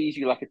guarantees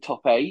you like a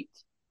top 8,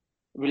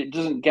 but it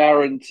doesn't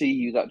guarantee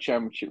you that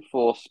Championship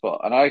 4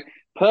 spot. And I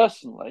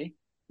personally,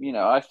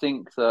 I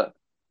think that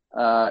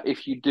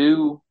if you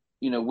do,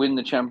 win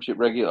the Championship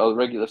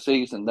regular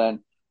season, then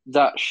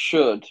that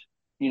should,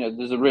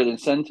 there's a real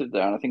incentive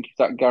there. And I think if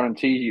that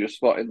guarantees you a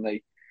spot in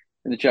the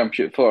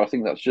Championship 4, I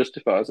think that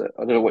justifies it.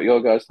 I don't know what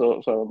your guys'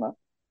 thoughts are on that.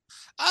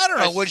 I don't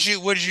know. Would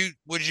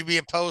you be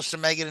opposed to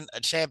making a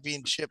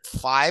Championship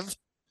 5?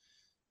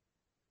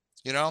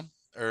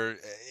 Or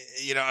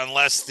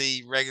unless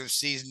the regular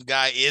season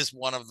guy is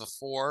one of the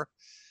 4,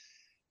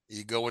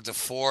 you go with the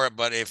 4.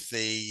 But if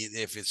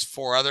it's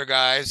 4 other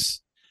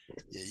guys,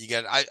 you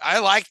got. I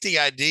like the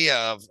idea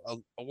of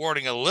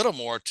awarding a little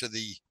more to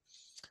the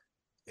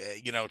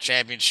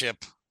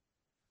championship.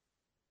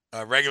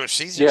 Regular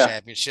season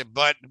championship,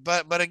 but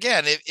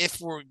again,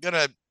 if we're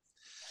gonna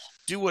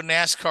do what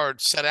NASCAR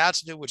set out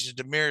to do, which is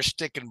to mirror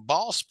stick and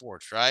ball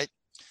sports, right?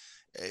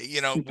 But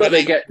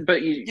winning, like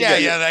winning.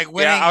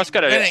 Yeah, I was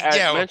gonna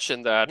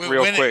mention that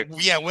real quick.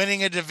 Yeah,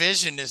 winning a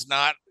division is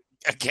not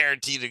a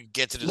guarantee to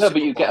get to the Super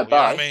Bowl. You get a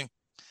buy.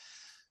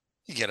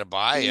 You get a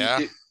buy,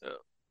 yeah.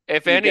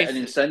 If any, get an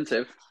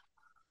incentive.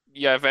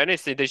 Yeah, if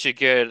anything, they should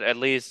get at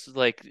least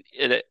like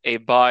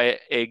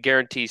a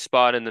guaranteed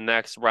spot in the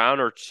next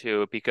round or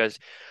two, because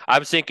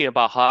I'm thinking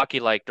about hockey,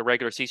 like the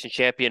regular season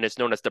champion is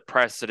known as the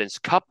President's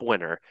Cup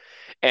winner,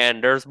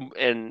 and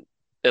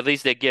at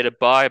least they get a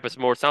bye, but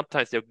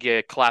sometimes they'll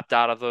get clapped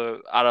out of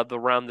the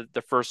round,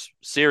 the first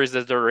series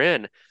that they're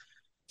in.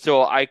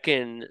 So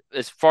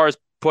as far as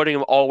putting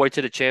them all the way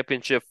to the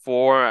Championship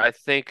 4, I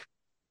think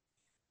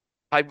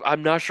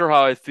I'm not sure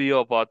how I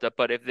feel about that,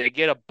 but if they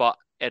get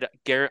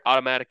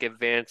automatic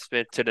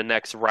advancement to the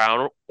next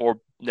round or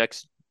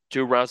next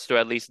 2 rounds, to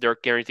at least they're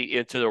guaranteed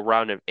into the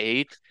round of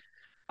 8,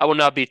 I will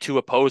not be too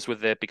opposed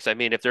with it, because I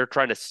mean, if they're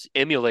trying to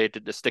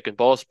emulate the stick and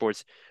ball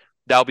sports,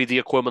 that'll be the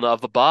equivalent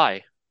of a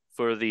bye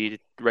for the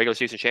regular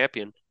season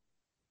champion.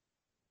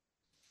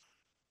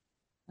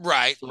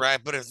 Right, right.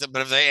 But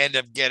if they end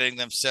up getting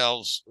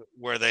themselves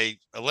where they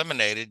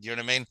eliminated, you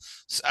know what I mean?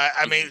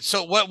 I mean,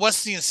 so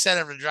what's the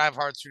incentive to drive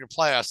hard through the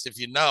playoffs if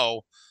you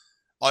know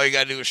all you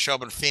got to do is show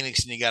up in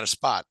Phoenix and you got a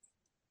spot?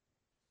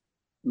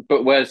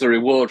 But where's the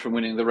reward from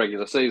winning the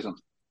regular season?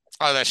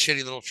 Oh, that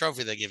shitty little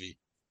trophy they give you.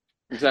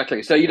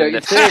 Exactly. So, in the,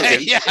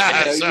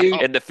 theory,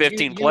 and the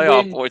 15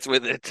 playoff points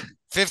with it.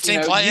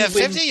 15 play, yeah,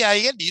 50. Yeah,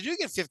 you do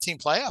get 15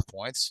 playoff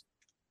points.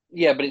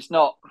 Yeah, but it's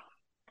not.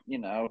 You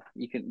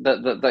can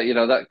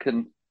that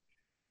can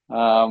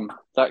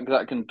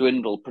that can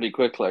dwindle pretty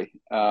quickly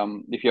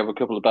if you have a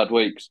couple of bad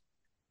weeks.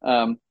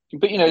 But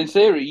in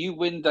theory, you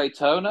win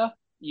Daytona,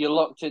 you're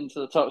locked into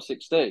the top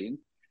 16.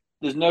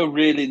 There's no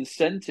real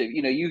incentive.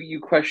 You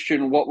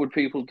question what would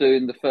people do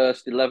in the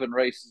first 11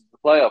 races of the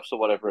playoffs or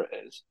whatever it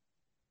is.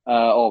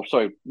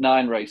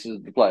 9 races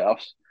of the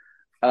playoffs.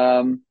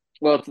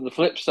 Well, to the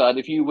flip side,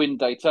 if you win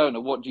Daytona,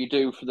 what do you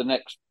do for the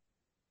next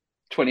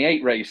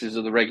 28 races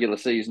of the regular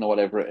season or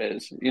whatever it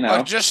is?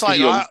 Just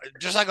like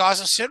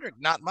Austin Cindric,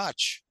 not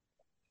much.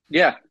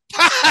 Yeah,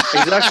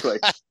 exactly.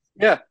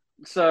 Yeah.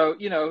 So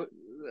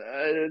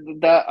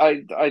that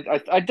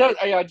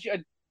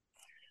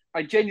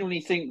I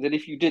genuinely think that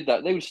if you did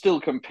that, they would still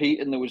compete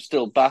and they would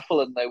still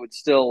baffle and they would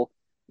still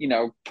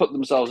put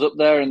themselves up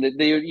there, and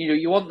they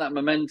you want that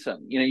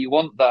momentum. You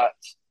want that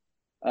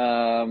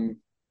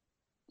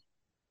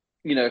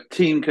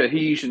team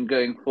cohesion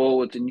going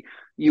forward, and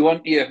you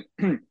want your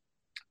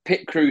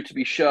pit crew to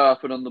be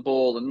sharp and on the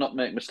ball and not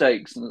make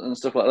mistakes and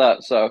stuff like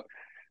that. So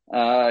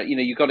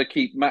you've got to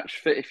keep match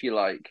fit if you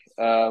like.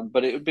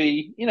 But it would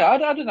be I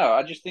don't know.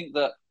 I just think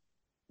that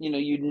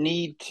you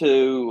need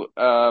to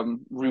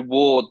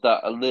reward that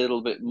a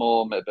little bit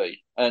more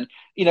maybe, and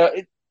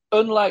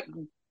unlike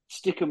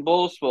stick and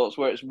ball sports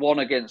where it's 1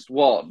 against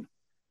 1,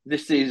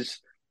 this is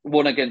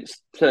 1 against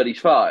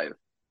 35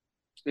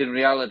 in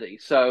reality.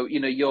 So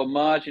your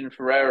margin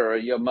for error,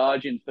 your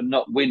margin for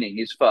not winning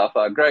is far,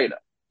 far greater.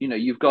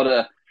 You've got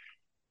a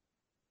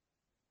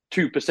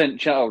 2%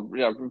 chance,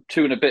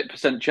 2 and a bit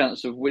percent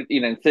chance of,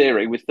 in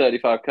theory, with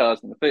 35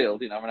 cars in the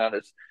field. I mean,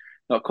 it's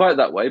not quite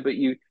that way, but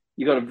you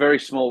got a very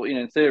small,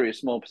 in theory, a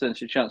small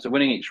percentage chance of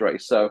winning each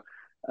race. So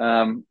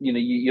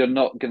you're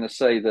not going to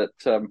say that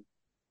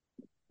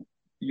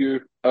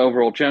your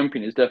overall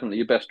champion is definitely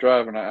your best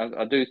driver, and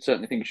I do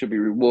certainly think it should be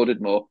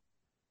rewarded more.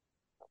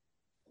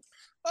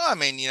 Well, I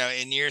mean,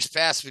 in years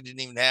past, we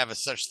didn't even have a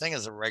such thing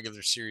as a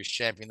regular series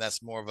champion.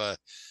 That's more of a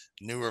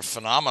newer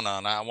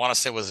phenomenon. I want to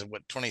say, was it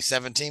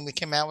 2017 we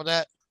came out with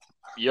that?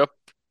 Yep.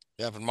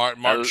 Yep. And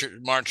Martin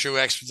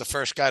Truex was the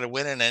first guy to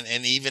win it,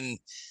 and even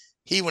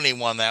he, when he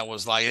won that,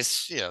 was like,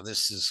 this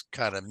is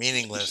kind of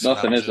meaningless. It's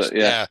nothing, is it?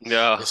 Yeah.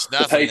 It's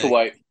nothing. The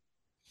paperweight.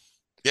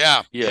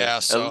 Yeah.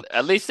 So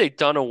at least they've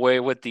done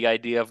away with the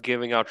idea of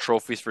giving out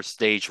trophies for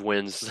stage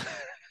wins.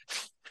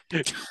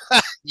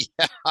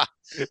 Yeah.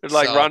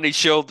 Like Ronnie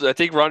Shields, I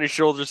think Ronnie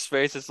Shields'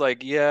 face is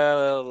like,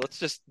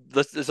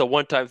 it's a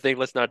one-time thing.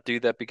 Let's not do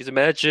that, because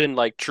imagine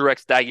like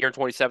Truex that year in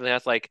 2017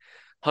 has like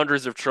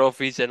hundreds of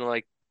trophies and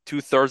like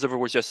 2/3 of it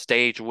was just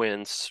stage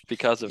wins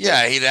because of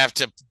it. He'd have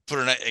to put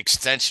an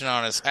extension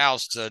on his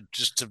house for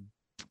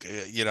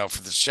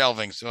the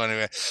shelving. So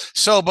anyway,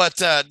 but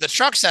the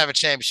trucks have a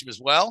championship as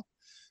well.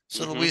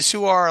 So Luis,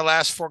 who are our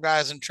last 4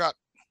 guys in truck?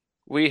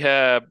 We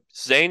have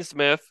Zane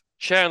Smith,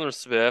 Chandler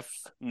Smith,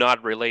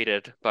 not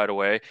related, by the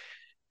way,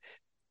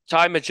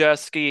 Ty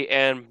Majeski,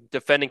 and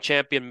defending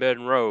champion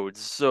Ben Rhodes.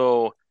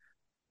 So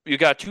you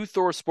got 2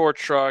 Thor Sport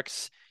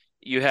trucks.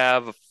 You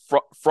have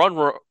front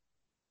row.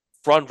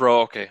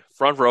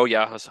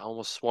 Yeah, I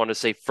almost want to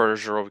say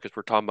first row because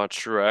we're talking about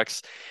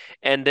Truex,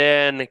 and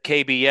then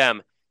KBM.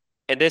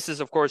 And this is,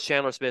 of course,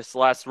 Chandler Smith's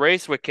last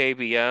race with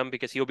KBM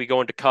because he'll be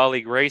going to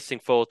Colleague Racing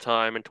full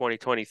time in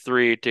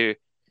 2023 to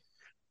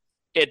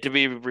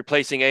be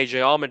replacing AJ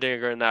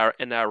Allmendinger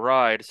in that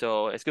ride.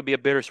 So it's gonna be a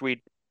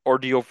bittersweet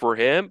ordeal for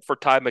him. For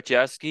Ty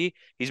Majeski,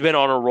 he's been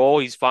on a roll.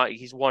 He's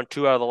won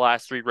 2 out of the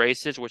last 3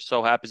 races, which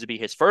so happens to be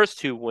his first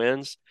 2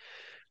 wins.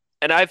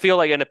 And I feel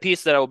like in a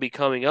piece that will be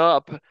coming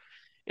up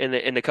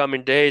in the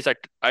coming days,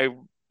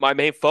 my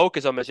main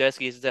focus on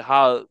Majeski is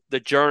how the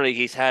journey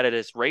he's had in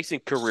his racing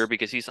career,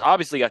 because he's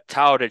obviously a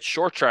touted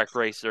short track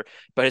racer,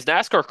 but his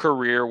NASCAR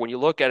career, when you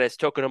look at it, it's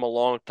taken him a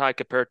long time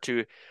compared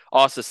to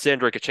Austin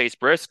Cindric and Chase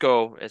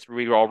Briscoe. As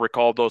we all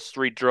recall, those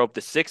 3 drove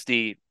the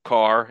 60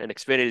 car in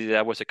Xfinity.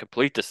 That was a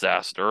complete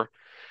disaster.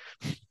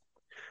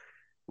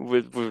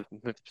 With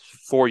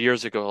 4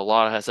 years ago, a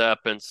lot has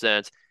happened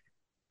since.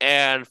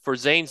 And for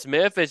Zane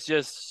Smith, it's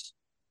just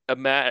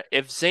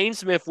if Zane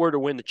Smith were to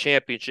win the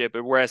championship,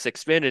 whereas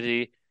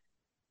Xfinity,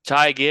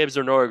 Ty Gibbs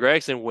or Noah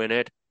Gragson win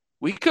it,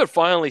 we could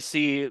finally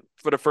see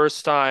for the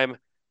first time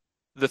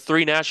the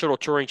 3 national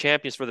touring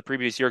champions for the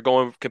previous year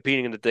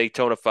competing in the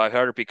Daytona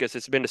 500, because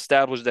it's been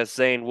established that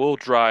Zane will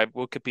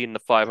compete in the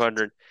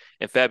 500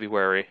 in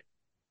February.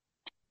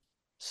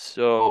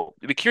 So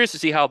it'd be curious to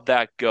see how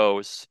that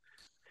goes,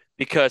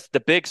 because the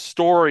big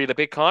story, the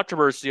big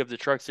controversy of the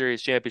Truck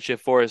Series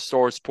Championship for is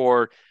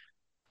Sport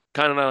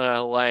kind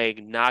of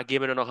like not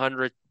giving it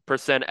 100%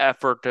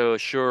 effort to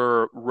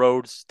assure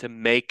Rhodes to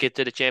make it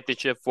to the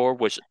championship for,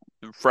 which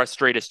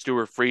frustrated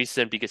Stuart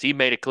Friesen because he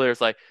made it clear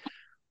it's like,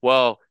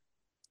 well,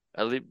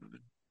 at least,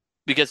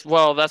 because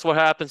that's what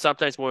happens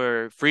sometimes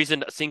where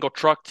Friesen a single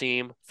truck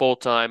team full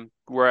time,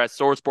 whereas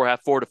Sport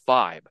have 4 to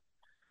 5.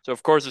 So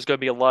of course there's going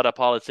to be a lot of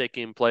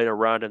politicking played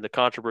around and the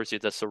controversy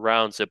that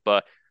surrounds it,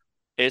 but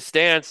it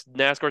stands.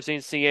 NASCAR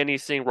seems to see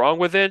anything wrong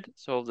with it,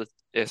 so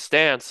it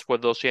stands for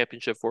those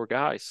championship 4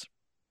 guys.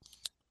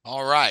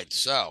 All right,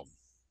 so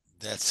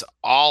that's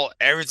all.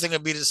 Everything will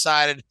be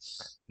decided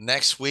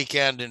next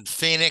weekend in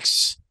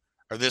Phoenix,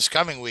 or this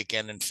coming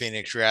weekend in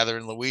Phoenix, rather.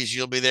 And Louise,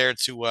 you'll be there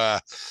to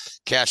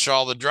catch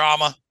all the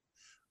drama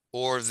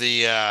or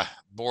the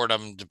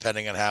boredom,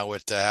 depending on how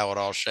it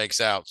all shakes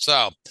out.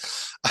 So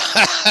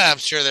I'm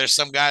sure there's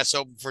some guys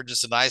hoping for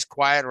just a nice,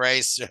 quiet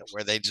race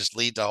where they just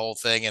lead the whole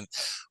thing and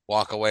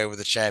walk away with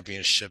the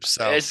championship.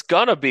 So it's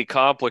gonna be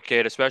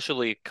complicated,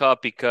 especially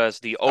Cup, because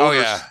the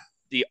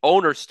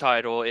owner's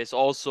title is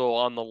also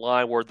on the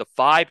line, where the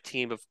 5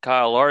 team of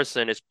Kyle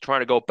Larson is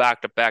trying to go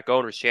back-to-back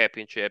owners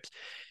championships,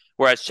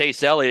 whereas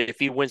Chase Elliott, if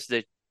he wins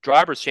the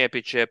drivers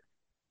championship,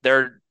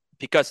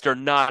 because they're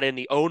not in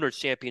the owners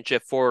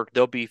championship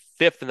they'll be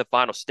 5th in the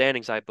final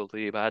standings, I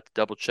believe. I had to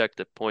double check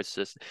the points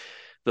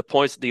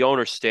the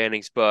owners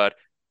standings, but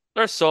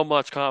there's so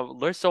much on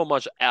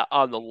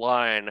the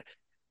line.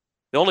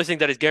 The only thing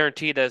that is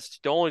guaranteed, that's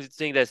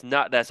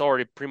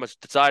already pretty much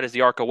decided, is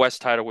the ARCA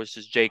West title, which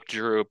is Jake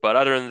Drew. But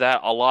other than that,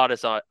 a lot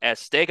is at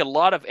stake. A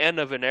lot of end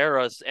of an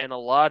eras and a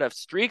lot of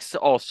streaks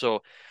also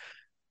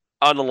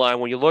on the line.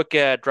 When you look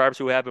at drivers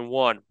who haven't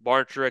won,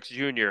 Martin Truex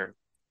Jr.,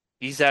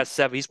 he's had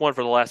 7. He's won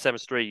for the last 7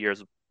 straight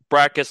years.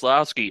 Brad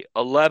Keselowski,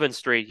 11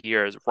 straight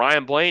years.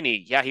 Ryan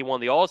Blaney, yeah, he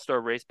won the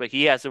All-Star race, but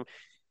he has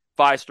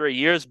 5 straight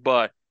years.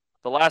 But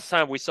the last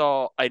time we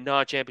saw a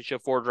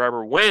non-championship 4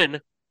 driver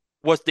win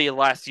was the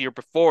last year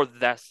before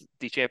the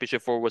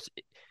championship 4 was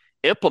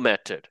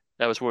implemented.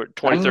 That was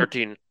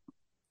 2013.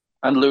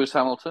 And Lewis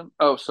Hamilton.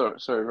 Oh,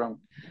 sorry, wrong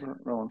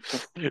one.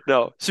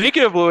 No,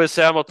 speaking of Lewis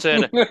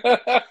Hamilton,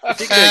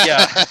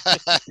 yeah.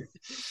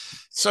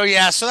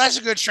 So that's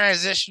a good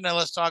transition. Now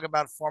let's talk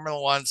about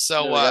Formula One.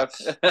 So,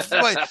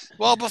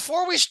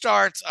 before we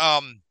start,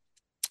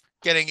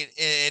 getting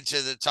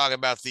into the talk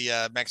about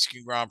the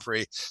Mexican Grand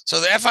Prix.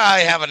 So the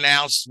FIA have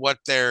announced what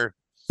their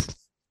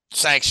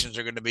sanctions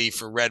are going to be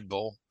for Red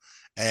Bull,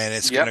 and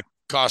it's going to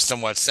cost them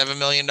 $7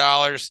 million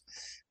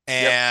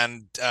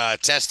and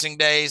testing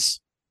days.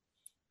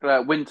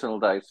 Wind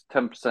tunnel days,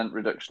 10%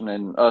 reduction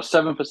in,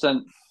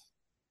 7%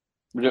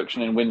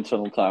 reduction in wind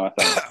tunnel time,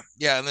 I think.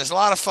 Yeah, and there's a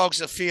lot of folks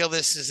that feel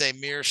this is a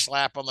mere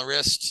slap on the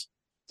wrist.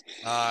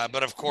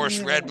 But of course,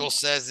 Red Bull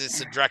says it's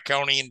a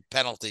draconian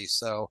penalty.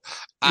 So,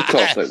 of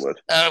course they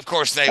would. Of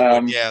course they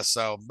would. Yeah.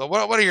 So, but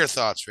what are your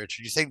thoughts, Richard?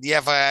 Do you think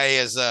the FIA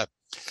has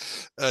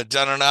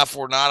done enough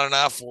or not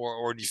enough,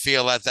 or do you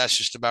feel that that's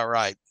just about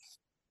right?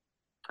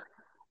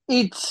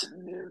 It's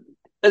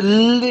a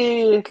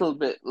little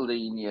bit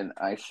lenient,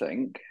 I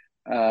think.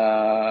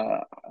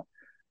 I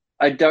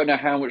don't know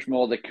how much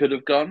more they could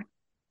have gone,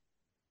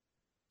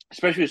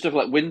 especially with stuff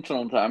like wind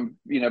tunnel time,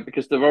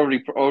 because they've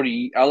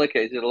already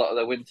allocated a lot of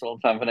their wind tunnel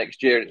time for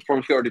next year. It's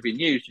probably already been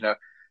used.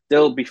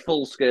 There'll be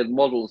full-scale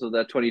models of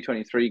their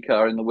 2023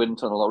 car in the wind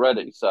tunnel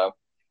already. So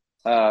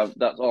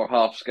that's, or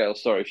half-scale,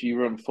 sorry. If you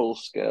run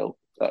full-scale,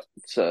 that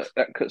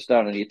cuts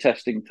down on your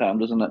testing time,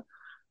 doesn't it?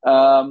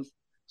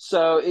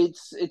 So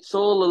it's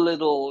all a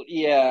little,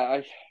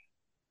 the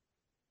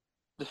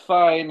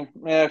fine,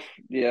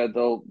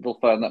 they'll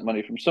find that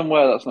money from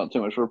somewhere. That's not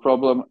too much of a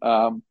problem.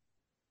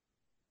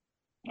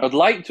 I'd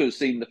like to have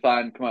seen the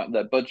fine come out of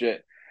their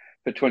budget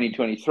for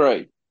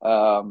 2023.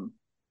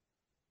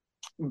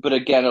 But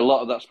again, a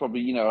lot of that's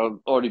probably,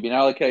 already been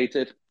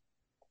allocated.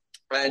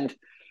 And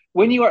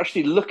when you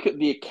actually look at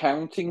the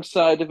accounting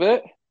side of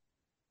it,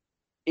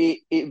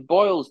 it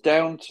boils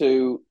down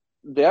to,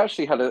 they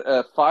actually had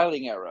a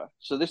filing error.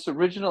 So this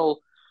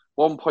original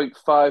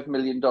 $1.5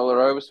 million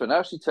overspend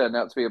actually turned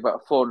out to be about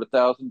a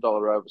 $400,000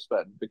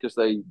 overspend, because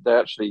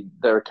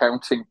their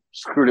accounting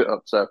screwed it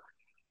up. So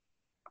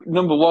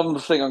number one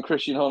thing on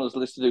Christian Horner's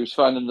list to do is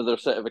find another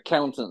set of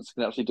accountants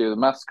who can actually do the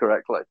maths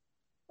correctly.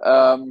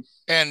 And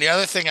the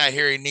other thing I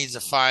hear, he needs to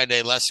find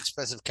a less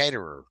expensive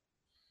caterer.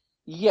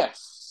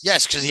 Yes,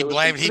 because he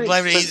blamed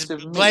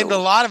a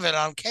lot of it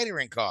on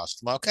catering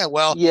costs. Okay,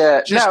 well,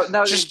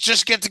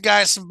 just get the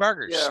guy some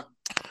burgers. Yeah,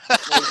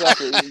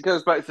 exactly. It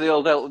goes back to the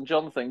old Elton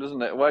John thing,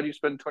 doesn't it? Why do you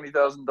spend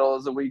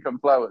 $20,000 a week on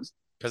flowers?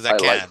 Because I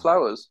like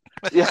flowers.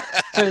 Yeah,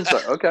 it's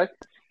like, okay.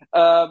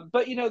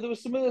 But there were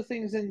some other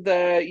things in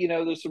there.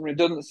 There's some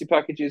redundancy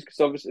packages, because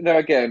obviously now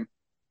again,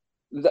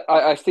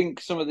 I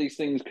think some of these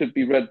things could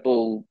be Red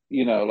Bull,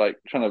 like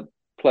trying to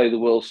play the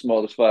world's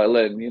smallest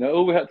violin. We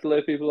had to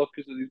lay people off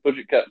because of these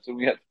budget caps, and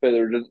we had to pay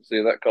the redundancy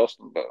of that cost,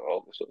 and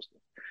all this sort of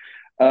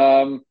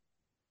stuff.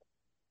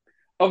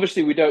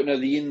 Obviously, we don't know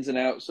the ins and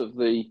outs of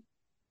the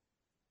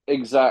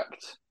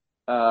exact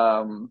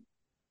um,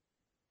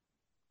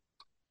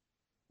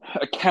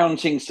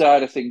 accounting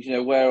side of things,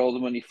 where all the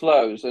money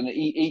flows, and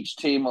each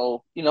team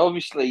will,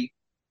 obviously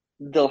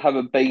they'll have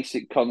a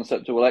basic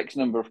concept of, well, X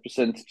number of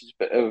percentages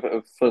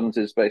of funds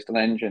is based on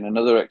engine,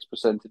 another X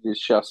percentage is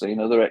chassis,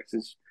 another X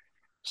is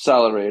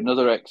salary,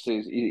 another X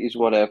is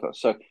whatever.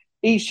 So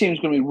each team's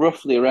going to be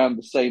roughly around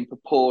the same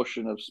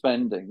proportion of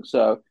spending.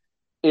 So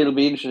it'll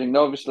be interesting.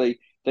 Obviously,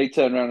 they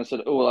turned around and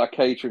said, "Oh, well, our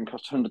catering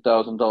cost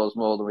 $100,000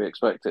 more than we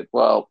expected."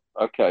 Well,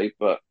 okay,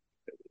 but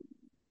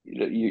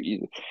that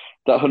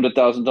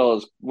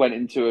 $100,000 went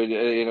into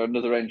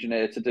another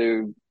engineer to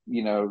do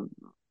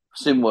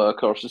sim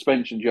work or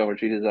suspension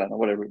geometry design or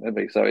whatever it may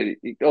be. So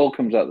it all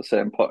comes out the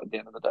same pot at the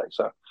end of the day.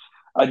 So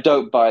I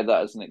don't buy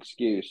that as an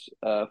excuse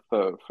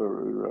from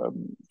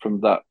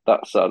that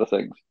side of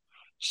things.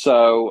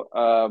 So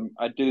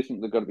I do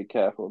think they've got to be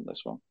careful on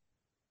this one.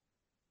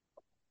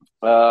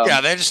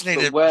 They just need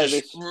to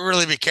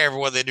really be careful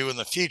what they do in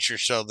the future,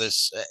 so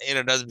this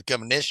doesn't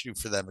become an issue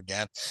for them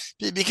again.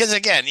 Because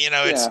again,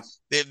 it's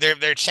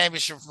their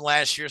championship from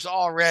last year is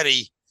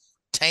already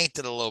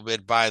tainted a little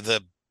bit by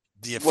the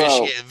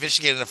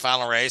officiating the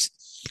final race.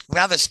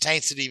 Now this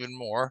taints it even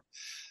more.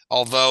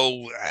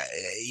 Although,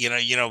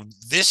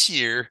 this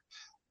year,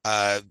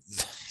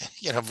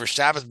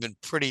 Verstappen's been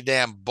pretty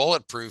damn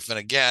bulletproof, and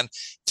again,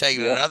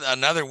 taking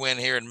another win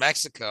here in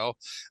Mexico.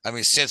 I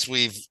mean, since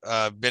we've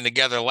been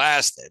together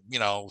last,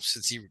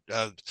 since he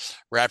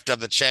wrapped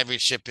up the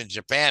championship in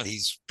Japan,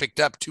 he's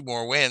picked up 2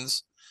 more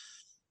wins.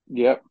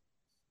 Yep.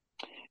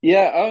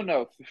 Yeah. Oh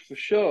no, for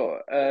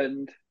sure,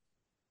 and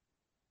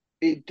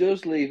it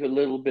does leave a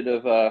little bit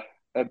of a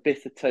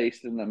bitter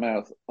taste in the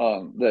mouth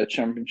on their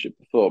championship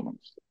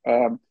performance.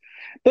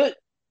 But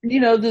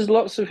there's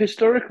lots of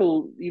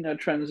historical,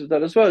 trends of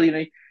that as well.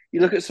 You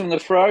look at some of the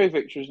Ferrari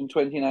victories in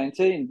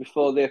 2019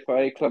 before the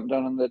FIA clamped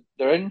down on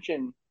their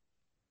engine,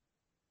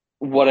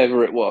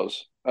 whatever it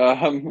was.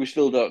 We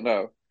still don't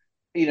know.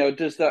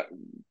 Does that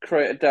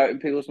create a doubt in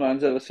people's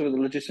minds over some of the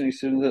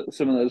legitimacy of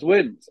some of those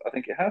wins? I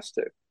think it has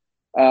to.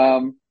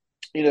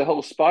 The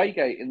whole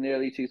Spygate in the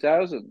early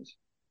 2000s.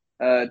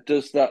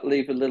 Does that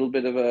leave a little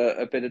bit of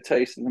a bit of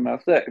taste in the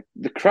mouth there?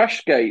 The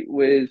Crashgate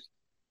with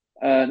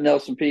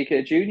Nelson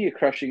Piquet Jr.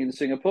 crashing in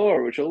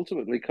Singapore, which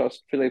ultimately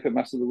cost Felipe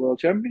Massa the World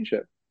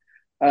Championship.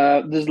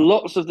 There's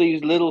lots of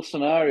these little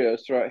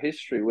scenarios throughout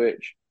history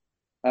which,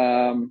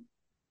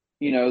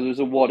 there's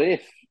a what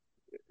if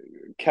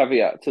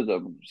caveat to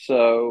them.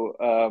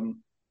 So,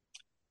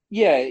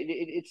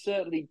 it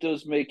certainly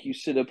does make you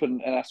sit up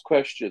and ask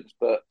questions.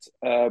 But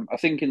I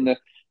think in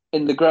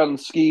the grand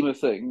scheme of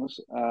things,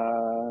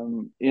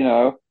 there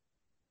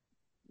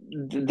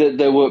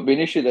won't be an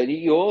issue there.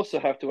 You also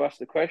have to ask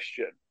the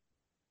question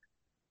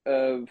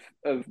of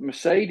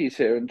Mercedes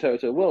here and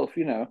Toto Wolff.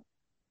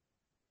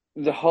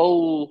 The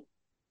whole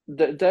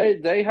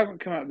they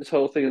haven't come out with this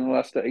whole thing in the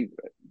last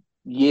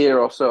year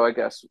or so, I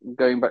guess,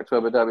 going back to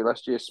Abu Dhabi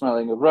last year,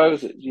 smelling of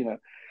roses.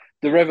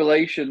 The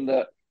revelation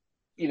that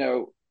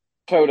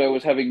Toto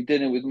was having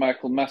dinner with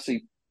Michael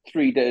Massey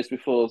 3 days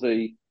before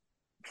the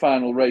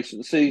final race of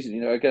the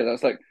season. Again,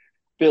 that's like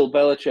Bill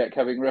Belichick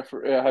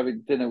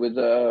having dinner with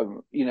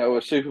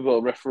a Super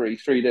Bowl referee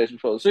 3 days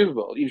before the Super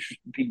Bowl. You should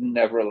be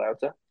never allowed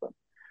to happen.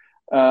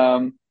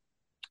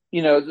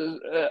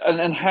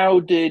 And how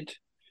did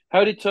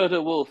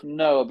Toto Wolff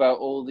know about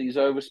all these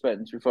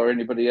overspends before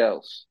anybody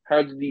else?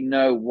 How did he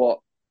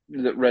know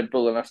that Red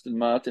Bull and Aston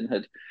Martin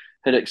had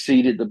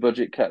exceeded the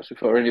budget caps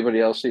before anybody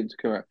else seemed to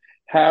come out?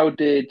 How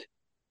did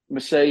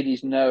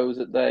Mercedes know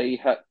that they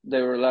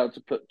were allowed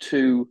to put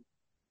 2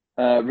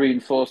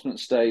 reinforcement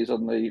stays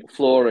on the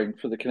flooring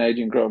for the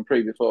Canadian Grand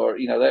Prix before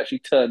they actually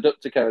turned up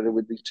to Canada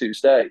with these 2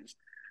 stays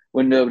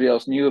when nobody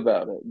else knew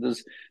about it?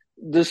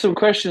 There's some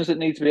questions that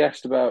need to be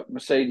asked about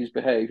Mercedes'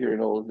 behaviour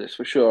in all of this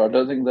for sure. I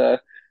don't think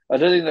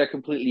they're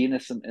completely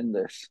innocent in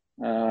this.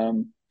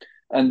 And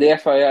the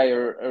FIA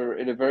are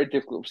in a very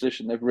difficult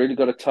position. They've really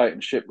got to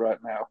tighten ship right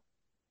now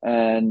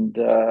and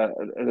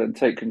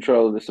take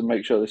control of this and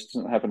make sure this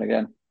doesn't happen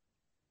again.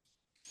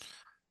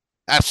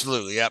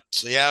 Absolutely. Yep.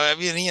 So, I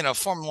mean,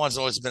 Formula One's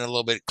always been a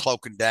little bit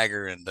cloak and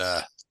dagger and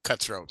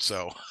cutthroat.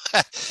 So,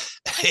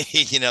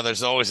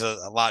 there's always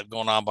a lot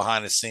going on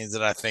behind the scenes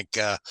that I think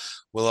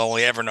we'll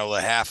only ever know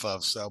the half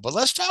of. So, but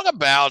let's talk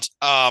about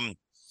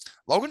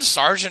Logan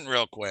Sargent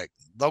real quick.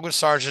 Logan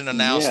Sargent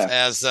announced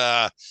as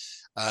the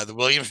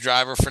Williams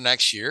driver for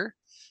next year.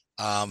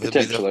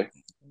 Potentially.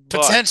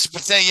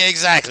 Yeah,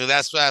 exactly.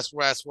 That's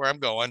where I'm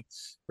going.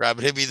 Right,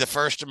 but he'll be the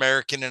first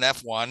American in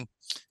F1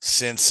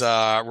 since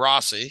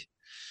Rossi.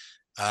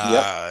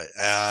 But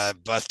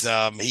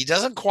he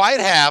doesn't quite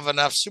have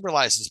enough super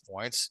license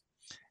points,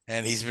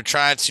 and he's been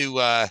trying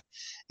to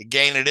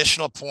gain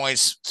additional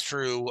points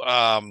through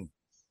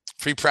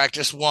free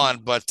practice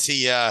 1, but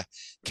he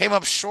came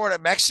up short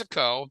at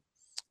Mexico,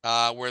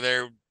 where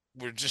there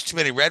were just too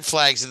many red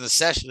flags in the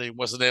session. He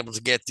wasn't able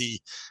to get the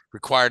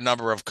required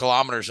number of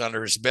kilometers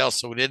under his belt,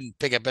 so he didn't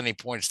pick up any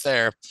points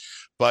there.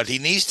 But he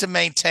needs to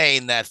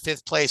maintain that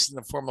 5th place in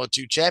the Formula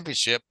 2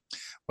 championship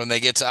when they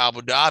get to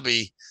Abu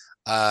Dhabi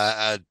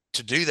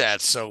to do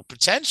that. So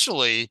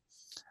potentially,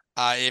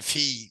 if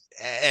he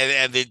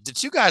and the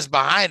two guys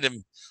behind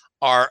him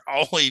are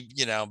only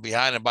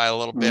behind him by a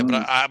little bit,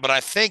 but I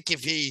think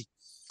if he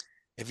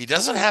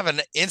doesn't have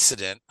an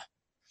incident,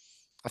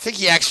 I think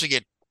he actually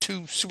get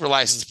 2 super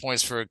license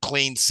points for a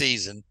clean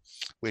season,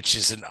 which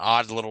is an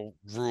odd little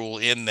rule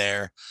in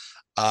there.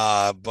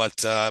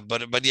 But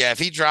yeah, if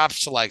he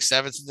drops to like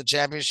 7th in the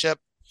championship,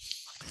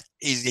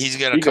 he's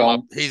gonna come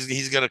up.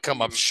 He's gonna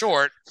come up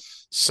short.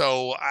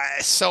 So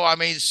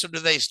do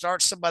they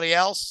start somebody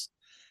else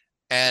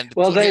and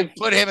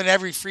put him in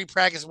every free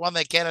practice one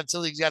they can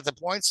until he's got the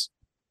points?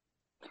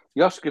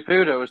 Josh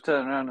Caputo has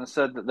turned around and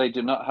said that they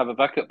do not have a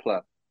backup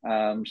plan.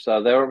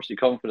 So they're obviously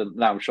confident.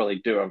 Now I'm sure they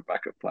do have a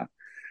backup plan.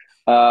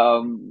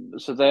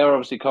 So they are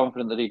obviously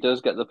confident that he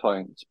does get the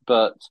points.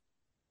 But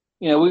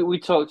we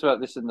talked about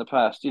this in the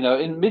past.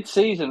 In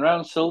mid-season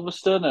around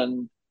Silverstone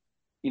and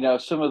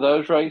some of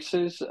those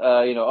races,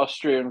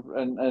 Austria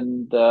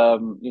and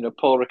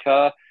Paul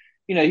Ricard,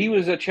 he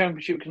was a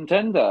championship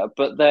contender.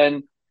 But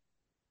then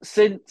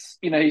since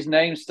his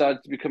name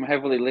started to become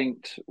heavily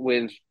linked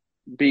with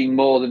being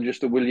more than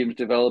just a Williams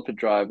developer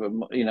driver,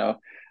 an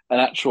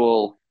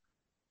actual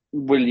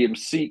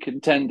Williams seat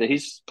contender,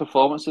 his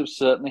performances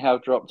certainly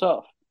have dropped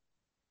off.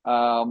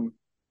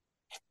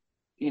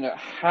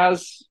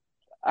 Has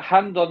a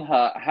hand on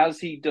heart, has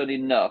he done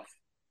enough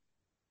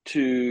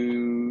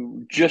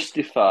to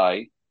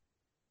justify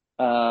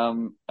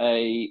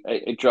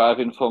a drive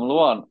in Formula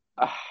One?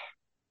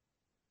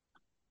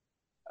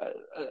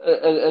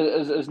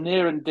 As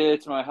near and dear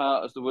to my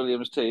heart as the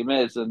Williams team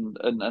is, and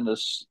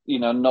as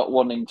not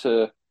wanting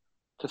to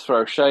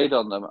throw shade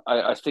on them,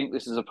 I think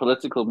this is a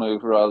political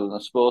move rather than a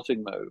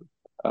sporting move.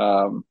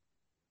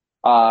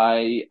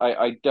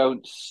 I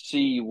don't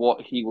see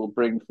what he will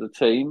bring to the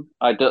team.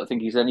 I don't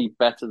think he's any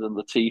better than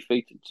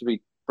Latifi, to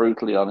be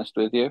brutally honest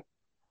with you.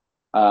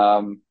 I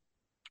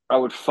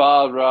would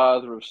far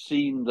rather have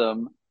seen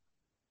them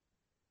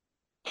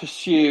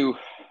pursue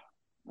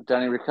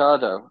Danny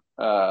Ricciardo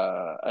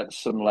at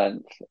some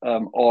length,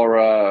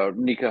 or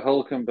Nico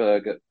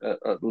Hülkenberg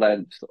at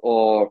length,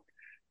 or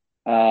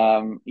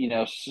even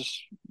a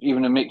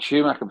Mick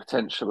Schumacher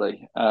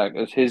potentially,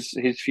 as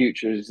his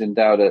future is in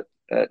doubt at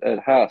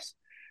Haas.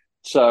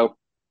 So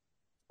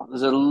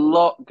there's a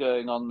lot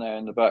going on there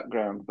in the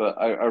background, but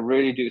I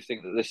really do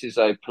think that this is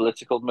a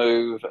political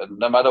move, and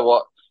no matter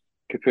what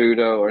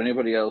Caputo or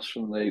anybody else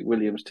from the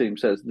Williams team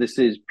says, this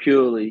is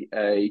purely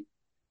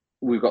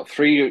we've got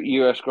 3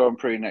 US Grand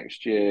Prix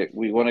next year.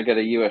 We want to get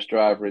a US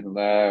driver in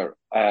there,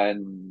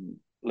 and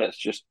let's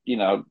just,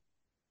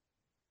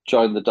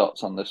 join the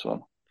dots on this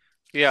one.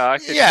 Yeah, I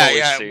could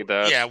totally see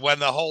that. Yeah, when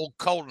the whole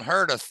Colton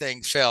Herta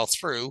thing fell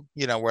through,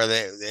 where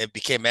it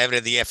became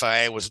evident the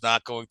FIA was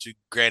not going to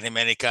grant him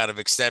any kind of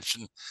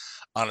exception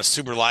on a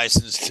super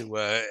license to,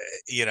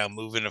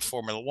 move into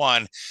Formula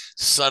One,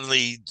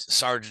 suddenly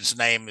Sargent's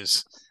name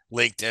is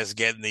linked as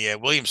getting the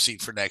Williams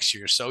seat for next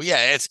year. So,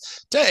 yeah,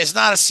 it's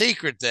not a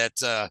secret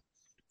that,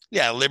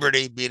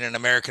 Liberty, being an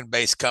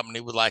American-based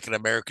company, would like an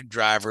American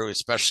driver,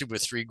 especially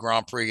with 3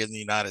 Grand Prix in the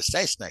United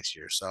States next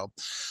year. So,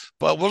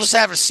 but we'll just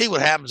have to see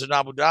what happens in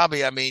Abu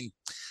Dhabi. I mean,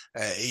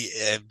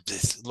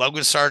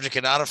 Logan Sargent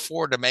cannot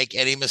afford to make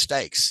any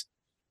mistakes.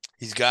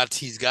 He's got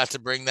to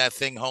bring that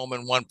thing home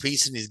in one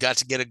piece, and he's got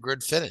to get a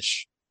good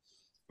finish.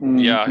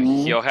 Yeah,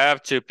 he'll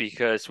have to,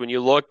 because when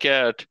you look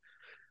at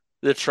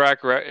the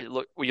track,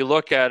 when you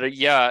look at it,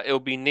 it'll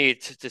be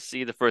neat to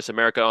see the first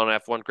America on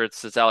F1 grid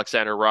since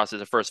Alexander Rossi is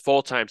the first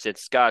full time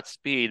since Scott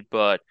Speed.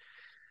 But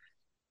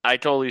I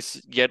totally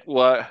get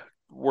where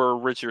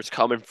Richard's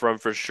coming from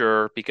for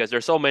sure, because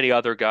there's so many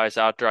other guys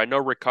out there. I know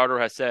Ricciardo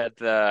has said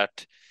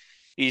that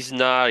he's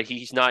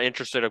not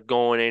interested of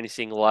going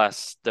anything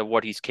less than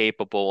what he's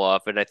capable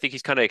of, and I think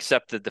he's kind of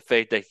accepted the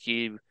fate that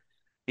he's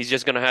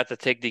just going to have to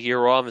take the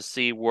year off and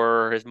see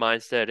where his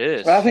mindset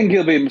is. I think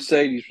he'll be a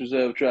Mercedes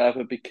reserve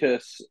driver,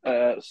 because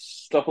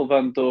Stoffel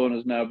Van Dorn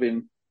has now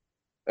been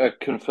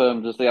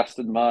confirmed as the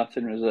Aston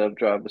Martin reserve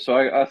driver. So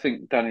I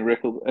think Danny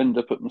Rick will end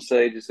up at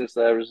Mercedes as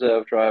their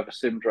reserve driver,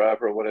 sim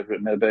driver, or whatever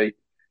it may be.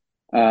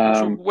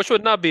 Which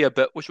would not be a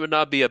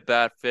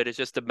bad fit. It's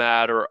just a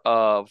matter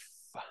of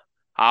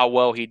how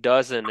well he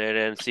does in it,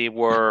 and see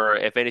where,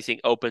 if anything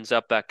opens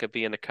up that could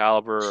be in the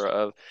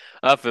caliber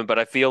of him. But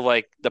I feel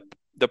like the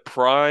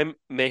prime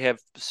may have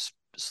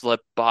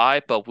slipped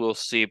by, but we'll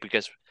see,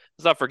 because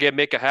let's not forget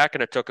Mika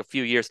Hakkinen took a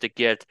few years to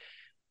get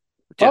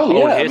to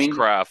hone his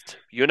craft.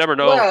 You never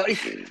know. Well,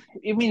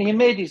 he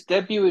made his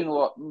debut in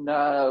what?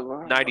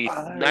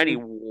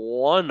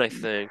 91, I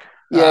think.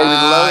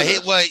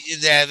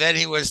 Yeah, then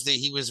he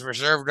was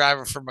reserve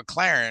driver for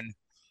McLaren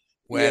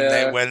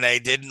when they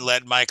didn't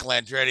let Michael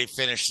Andretti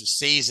finish the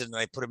season.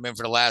 They put him in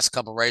for the last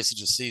couple of races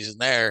of the season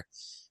there.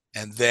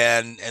 And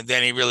then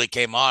he really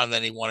came on, and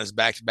then he won his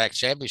back-to-back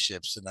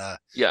championships. And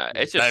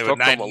it's just took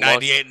him a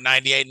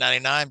 98,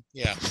 99.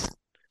 Yeah.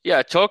 Yeah,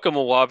 it took him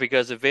a while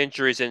because of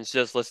injuries, and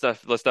just let's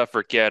not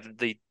forget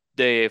the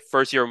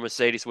first year of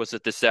Mercedes was a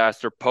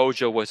disaster.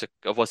 Peugeot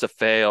was a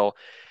fail.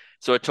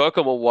 So it took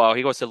him a while.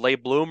 He was a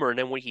late bloomer, and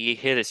then when he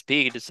hit his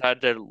peak, he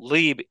decided to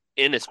leave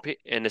in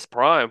his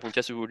prime,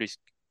 just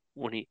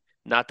when he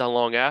not that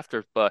long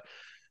after. But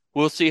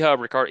we'll see how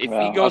Ricardo if he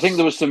Well, I think goes.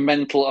 there was some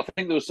mental. I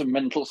think there was some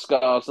mental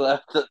scars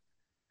there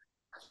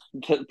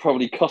that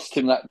probably cost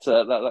him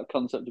that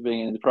concept of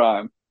being in the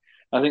prime.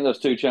 I think those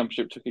two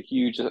championships took a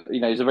huge.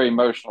 He's a very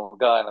emotional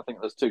guy, and I think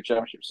those two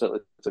championships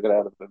certainly took it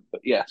out of him.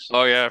 But yes,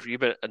 Oh yeah, if you've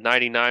been a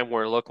 99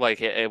 where it looked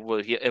like it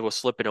was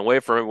slipping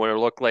away from him, where it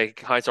looked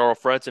like Heinz Harald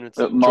Frentzen and at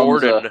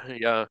Jordan. Monza,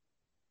 Yeah,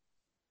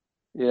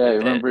 yeah, I and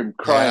remember him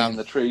crying Yeah. in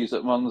the trees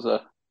at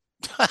Monza.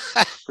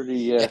 Pretty,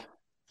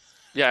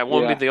 yeah, it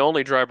won't be yeah, the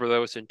only driver that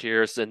was in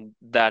tears in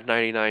that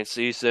 99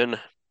 season.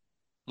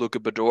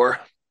 Luca Badour.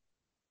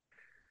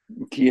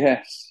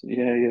 yes,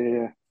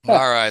 yeah.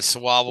 All right.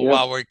 So while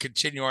Yep. we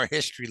continue our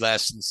history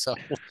lesson, so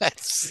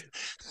let's.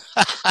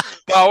 Oh,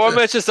 I want to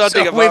mention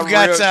something So about we've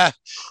got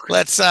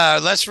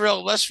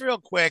Rio. let's real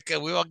quick.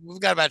 We've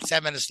got about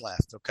 10 minutes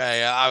left.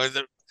 Okay.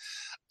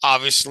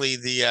 Obviously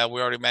we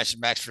already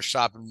mentioned Max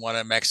Verstappen won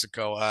in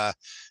Mexico.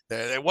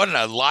 There wasn't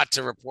a lot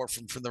to report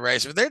from the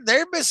race, but there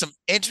have been some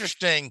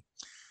interesting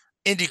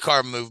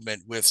IndyCar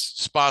movement with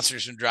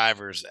sponsors and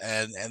drivers,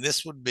 and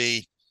this would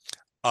be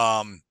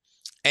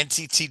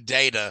NTT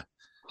Data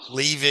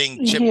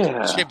leaving Chip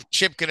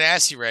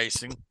Ganassi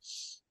Racing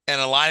and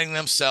aligning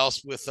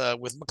themselves with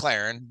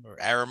McLaren or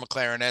Arrow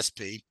McLaren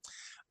SP,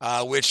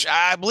 which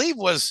I believe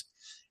was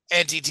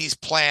NTT's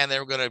plan. They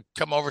were going to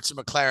come over to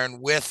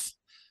McLaren with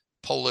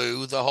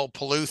Palou. The whole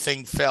Palou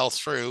thing fell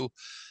through,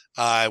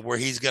 where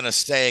he's going to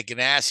stay at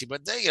Ganassi,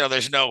 but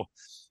there's no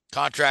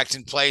contract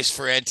in place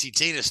for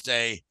NTT to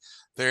stay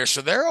there.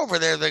 So they're over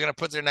there. They're going to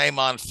put their name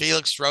on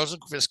Felix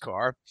Rosenqvist's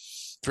car.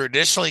 They're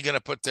additionally going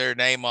to put their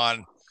name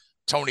on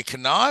Tony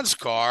Kanaan's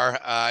car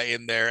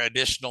in their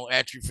additional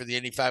entry for the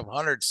Indy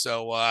 500.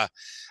 So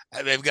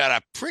they've got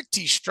a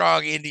pretty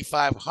strong Indy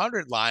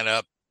 500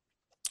 lineup,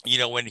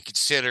 when you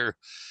consider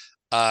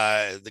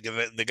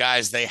the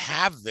guys they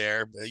have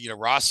there.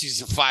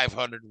 Rossi's a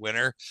 500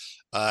 winner.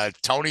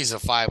 Tony's a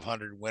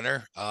 500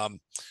 winner.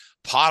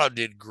 Pato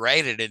did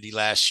great at Indy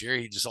last year.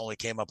 He just only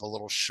came up a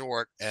little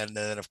short. And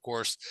then, of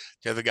course,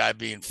 the other guy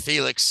being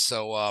Felix.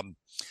 So,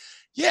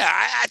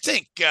 I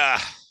think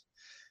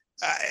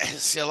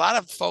see a lot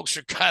of folks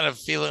are kind of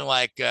feeling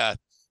like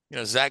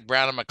Zach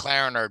Brown and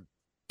McLaren are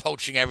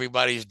poaching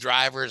everybody's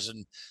drivers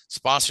and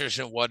sponsors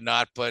and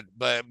whatnot, but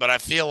I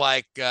feel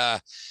like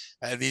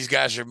these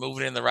guys are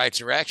moving in the right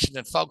direction,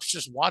 and folks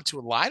just want to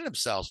align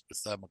themselves with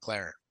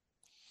McLaren.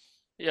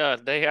 Yeah,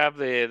 they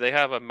have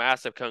a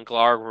massive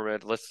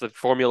conglomerate. Let's the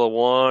Formula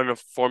One,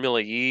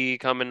 Formula E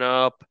coming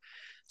up.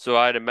 So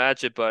I'd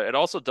imagine, but it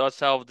also does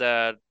help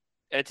that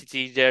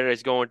NTT Data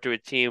is going to a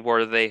team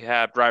where they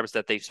have drivers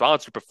that they've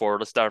sponsored before.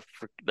 Let's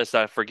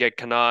not forget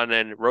Kanaan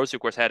and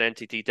Rosenqvist had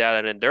NTT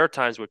Data in their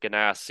times with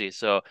Ganassi.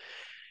 So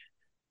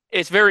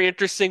it's very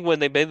interesting when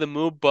they made the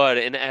move, but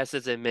in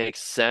essence, it makes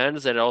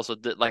sense. And also,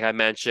 like I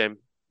mentioned,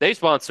 they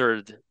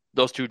sponsored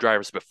those two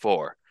drivers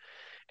before.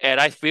 And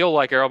I feel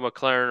like Arrow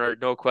McLaren are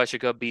no question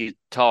going to be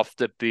tough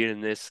to beat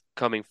in this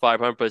coming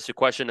 500. But the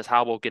question is,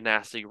 how will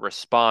Ganassi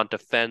respond,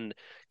 defend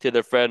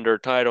their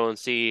title, and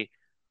see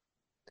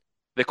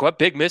the quite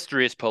big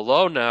mystery is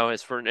Palou now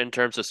in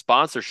terms of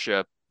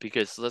sponsorship,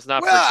 because let's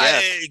not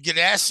forget.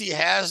 Ganassi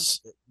has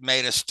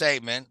made a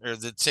statement, or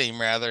the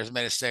team rather has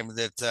made a statement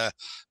that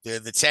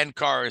the 10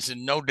 car is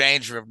in no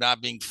danger of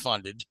not being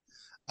funded.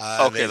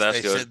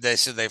 That's good. They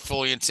said they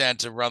fully intend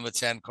to run the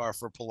 10 car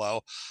for Palou.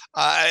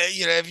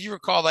 If you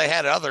recall, they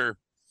had other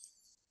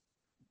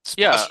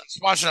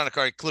sponsors on the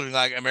car, including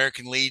like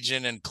American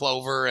Legion and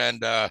Clover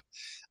and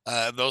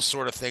those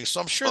sort of things. So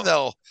I'm sure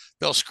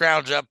they'll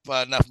scrounge up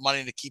enough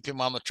money to keep him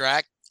on the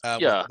track.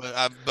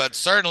 But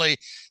certainly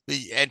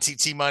the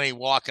NTT money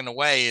walking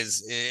away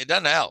it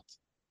doesn't help.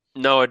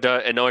 No, it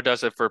does. No, it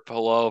doesn't for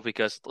Palou,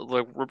 because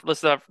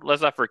let's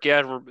not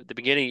forget at the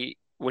beginning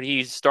when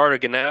he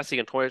started Ganassi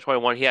in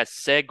 2021, he had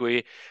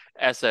Segway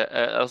as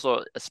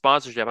also a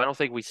sponsorship. I don't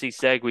think we see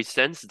Segway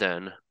since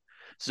then.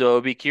 So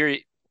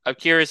I'm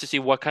curious to see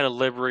what kind of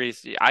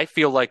liveries. I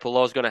feel like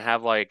Palou is going to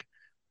have like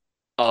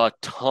a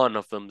ton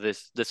of them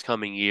this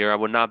coming year. I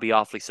would not be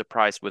awfully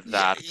surprised with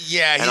that.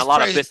 Yeah, and a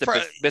lot of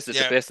business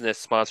to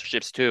business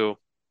sponsorships too.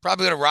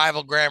 Probably going to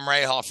rival Graham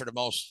Rahal for the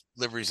most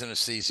liveries in a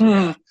season.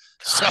 Yeah.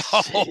 So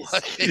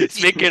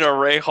speaking of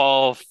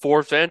Rahal,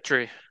 fourth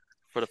entry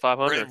for the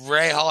 500.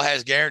 Rahal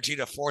has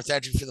guaranteed a fourth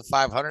entry for the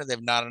 500. They've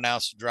not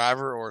announced a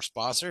driver or a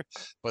sponsor,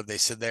 but they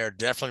said they are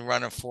definitely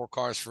running 4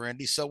 cars for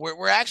Indy. So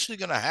we're actually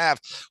going to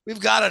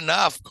we've got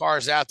enough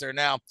cars out there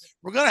now.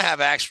 We're going to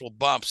have actual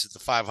bumps at the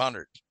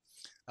 500.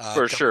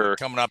 Sure.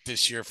 Coming up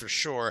this year for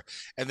sure.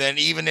 And then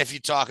even if you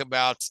talk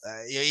about,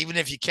 even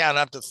if you count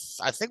up to,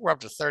 I think we're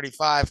up to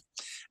 35,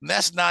 and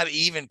that's not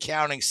even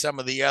counting some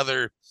of the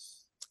other,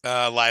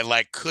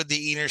 like could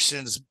the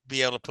Enersons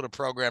be able to put a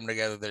program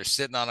together? They're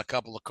sitting on a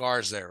couple of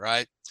cars there,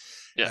 right?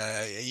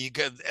 Yeah. You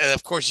could, and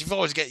of course, you've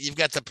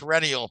got the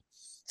perennial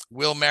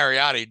Will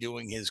Mariotti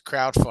doing his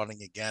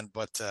crowdfunding again.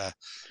 But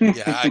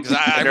yeah, because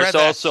I And read there's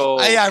that. also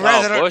I read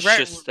Kyle that.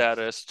 Busch's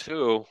status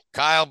too.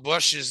 Kyle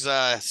Busch is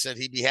said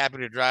he'd be happy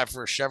to drive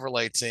for a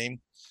Chevrolet team.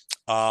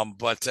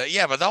 But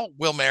the whole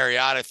Will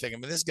Mariotti thing. I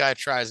mean, this guy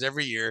tries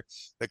every year.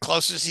 The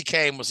closest he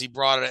came was he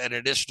brought an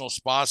additional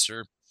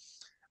sponsor,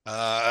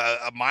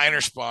 a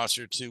minor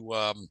sponsor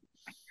to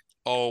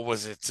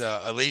was it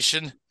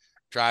Elysian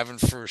driving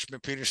for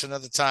Schmidt Peterson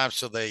at the time?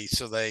 So they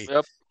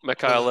Yep,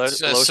 Mikhail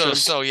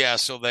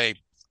so they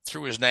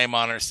threw his name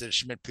on it instead of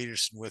Schmidt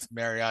Peterson with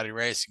Mariotti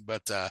Racing.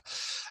 But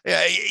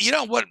yeah, you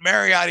know what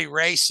Mariotti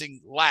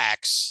Racing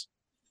lacks,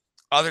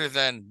 other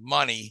than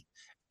money,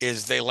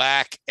 is they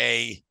lack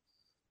a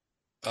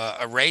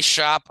race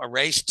shop, a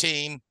race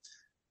team,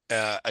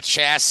 a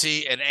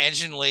chassis, an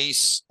engine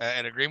lease,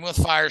 an agreement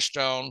with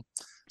Firestone.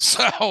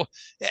 So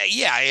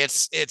yeah,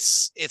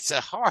 it's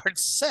a hard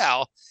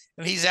sell.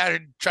 And he's out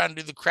here trying to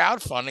do the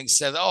crowdfunding.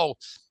 Says, "Oh,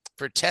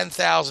 for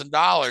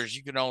 $10,000,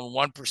 you can own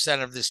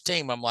 1% of this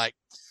team." I'm like,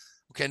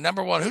 okay,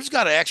 number one, who's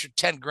got an extra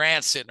 10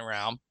 grand sitting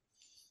around?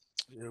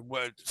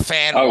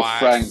 Fan wise,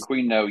 Frank,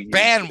 we know you.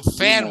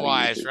 Fan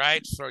wise,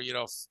 right? So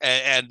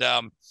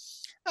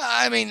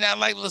I mean,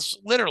 like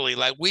literally,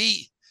 like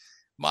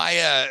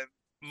my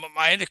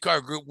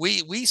IndyCar group,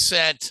 we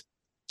sent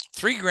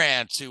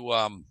 $3,000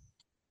 to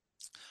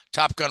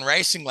Top Gun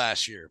Racing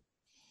last year,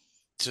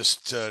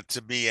 just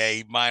to be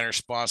a minor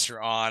sponsor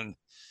on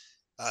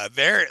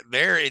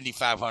their Indy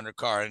 500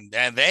 car,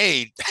 and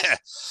they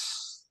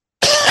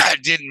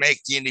didn't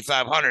make the Indy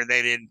 500.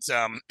 They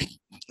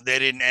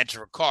didn't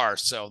enter a car,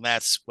 so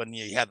that's when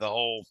you had the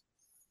whole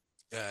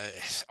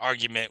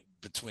argument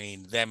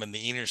between them and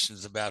the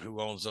Enersons about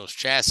who owns those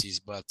chassis.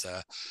 But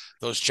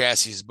those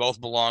chassis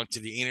both belong to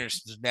the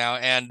Enersons now,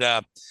 and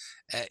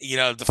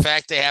the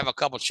fact they have a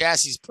couple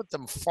chassis put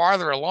them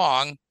farther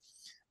along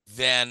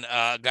than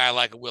a guy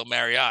like a Will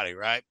Mariotti,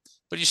 right?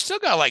 But you still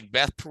got like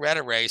Beth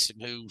Peretta Racing,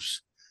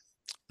 who's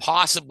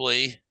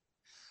possibly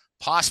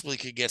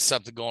could get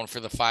something going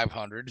for the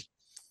 500,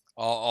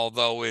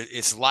 although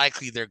it's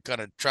likely they're going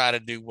to try to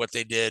do what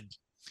they did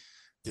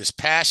this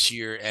past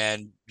year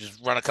and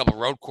just run a couple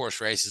road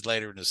course races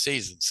later in the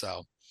season.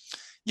 So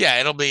yeah,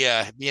 it'll be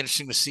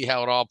interesting to see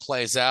how it all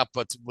plays out,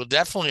 but we'll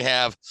definitely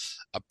have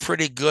a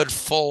pretty good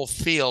full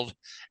field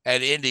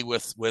at Indy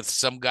with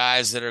some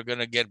guys that are going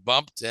to get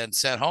bumped and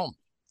sent home.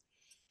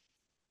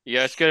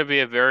 Yeah, it's going to be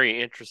a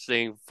very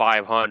interesting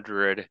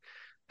 500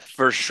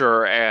 for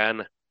sure.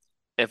 And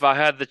if I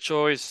had the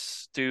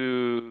choice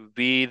to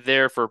be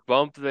there for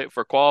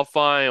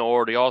qualifying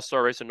or the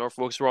All-Star race in North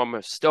Wilkesboro,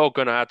 I'm still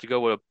going to have to go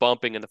with a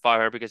bumping in the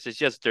 500 because it's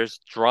just there's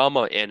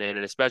drama in it,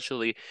 and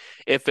especially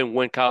if and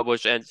when Kyle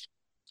Busch and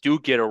do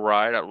get a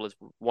ride,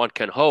 one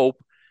can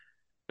hope,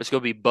 there's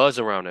going to be buzz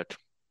around it.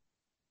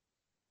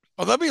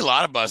 Well, there'll be a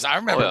lot of buzz. I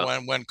remember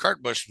when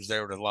Kurt Busch was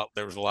there,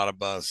 there was a lot of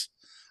buzz.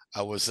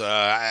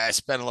 I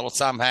spent a little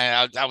time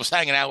I was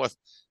hanging out with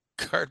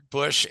Kurt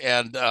Busch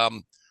and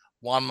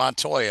Juan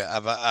Montoya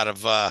out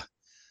of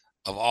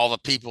all the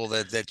people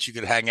that you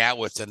could hang out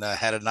with, and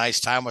had a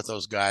nice time with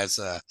those guys,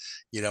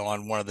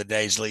 on one of the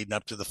days leading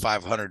up to the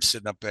 500,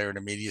 sitting up there in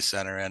the media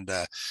center. And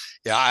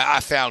I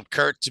found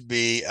Kurt to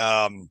be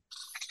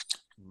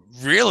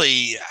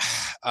really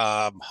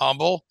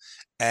humble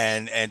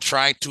and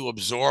trying to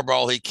absorb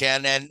all he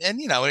can, and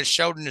it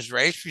showed in his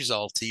race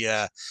result. He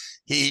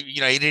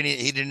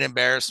didn't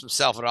embarrass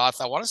himself at all.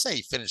 I want to say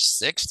he finished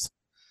sixth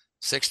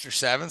or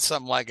seventh,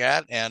 something like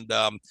that. And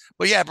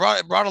but yeah, it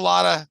brought a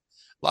lot of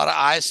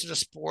eyes to the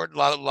sport, a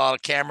lot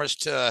of cameras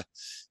to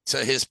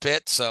his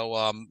pit. So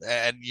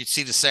and you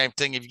see the same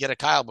thing if you get a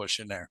Kyle Busch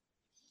in there.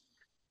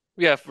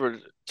 Yeah,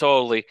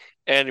 totally.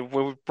 And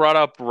we brought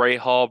up Ray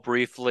Hall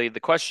briefly.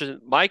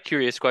 My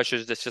curious question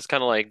is just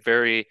kind of like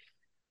very,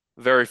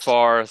 very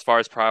far as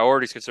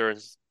priorities concerned.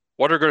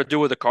 What are they going to do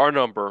with the car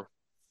number?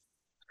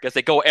 Because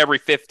they go every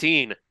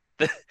 15.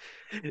 The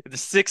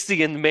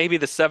 60 and maybe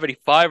the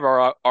 75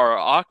 are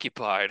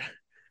occupied.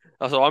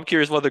 So I'm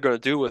curious what they're going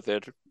to do with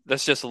it.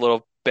 That's just a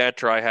little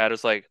banter I had.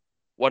 It's like,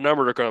 what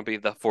number they're going to be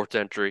the fourth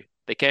entry?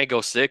 They can't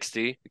go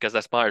 60 because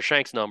that's Meyer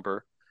Shank's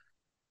number.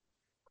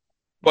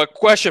 But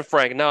question,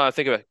 Frank, now I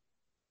think of it.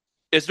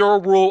 Is there a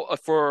rule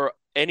for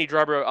any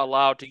driver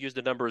allowed to use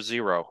the number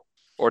 0?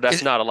 Or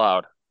that's not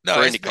allowed for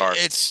IndyCar?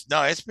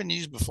 It's been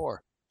used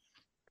before.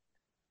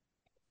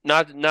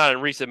 Not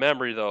in recent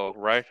memory, though,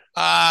 right?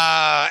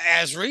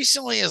 As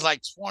recently as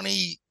like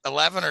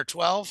 2011 or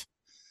 12,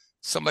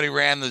 somebody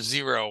ran the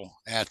 0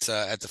 at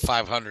the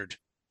 500.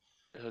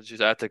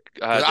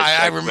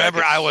 I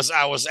remember I was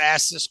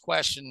asked this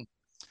question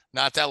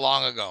not that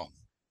long ago,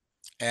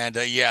 and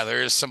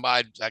there is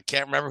somebody, I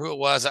can't remember who it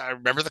was. I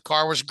remember the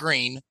car was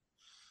green,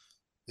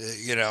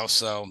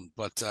 So,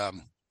 but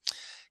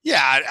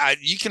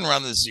you can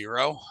run the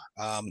 0.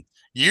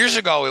 Years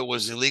ago, it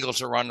was illegal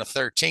to run the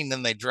 13.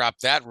 Then they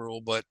dropped that rule,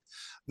 but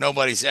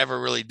nobody's ever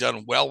really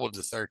done well with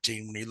the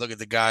 13. When you look at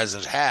the guys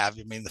that have,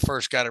 I mean, the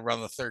first guy to run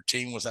the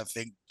 13 was, I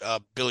think,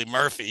 Billy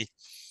Murphy,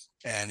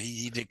 and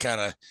he did kind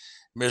of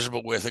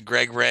miserable with it.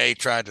 Greg Ray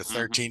tried to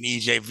 13.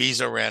 EJ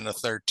Vizo ran to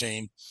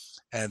 13.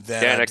 And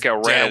then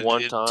Danica ran it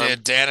one time.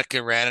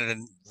 Danica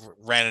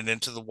ran it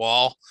into the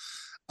wall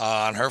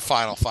on her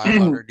final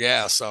 500.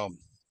 Yeah, so.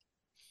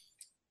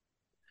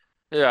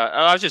 Yeah,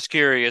 I was just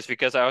curious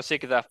because I was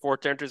thinking that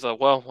fourth entry is like,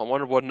 well, I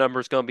wonder what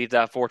number is going to be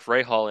that fourth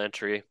Ray Hall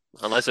entry,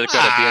 unless it's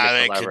going to be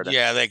any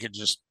collaborative. They could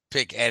just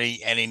pick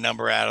any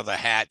number out of the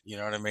hat. You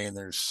know what I mean?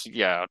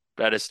 Yeah,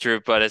 that is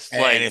true, but it's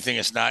like anything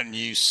that's not in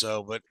use.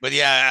 So, but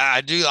yeah,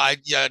 I do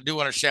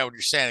understand what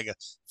you're saying.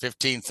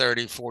 15,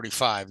 30,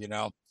 45. You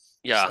know.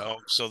 Yeah.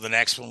 So the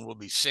next one will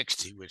be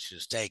 60, which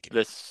is taken.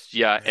 And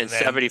then,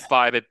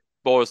 75 it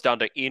boils down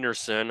to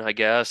Enerson, I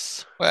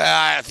guess. Well,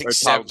 I think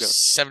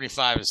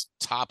 75 is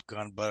Top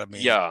Gun, but I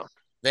mean,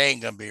 they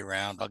ain't gonna be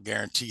around. I'll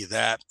guarantee you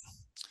that.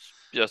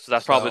 Yeah, so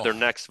that's probably their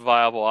next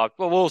viable option.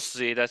 Well, we'll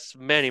see. That's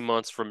many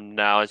months from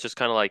now. It's just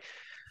kind of like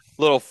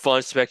little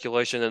fun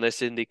speculation in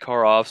this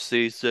IndyCar off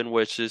season,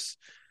 which has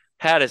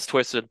had its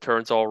twists and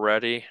turns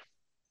already.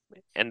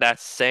 And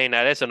that's saying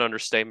that is an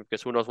understatement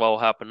because who knows what will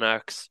happen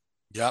next.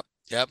 Yep.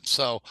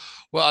 So,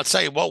 well, I'll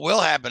tell you what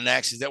will happen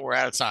next is that we're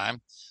out of time.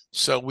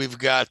 So we've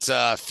got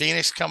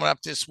Phoenix coming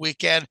up this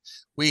weekend.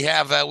 We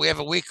have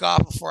a week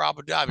off before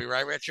Abu Dhabi,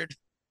 right, Richard?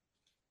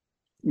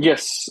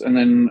 Yes, and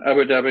then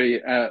Abu Dhabi.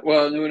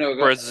 No,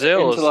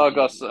 Brazil,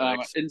 Interlagos,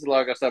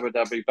 Abu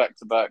Dhabi, back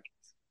to back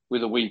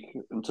with a week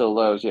until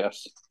those.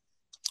 Yes.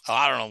 Oh,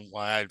 I don't know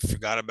why I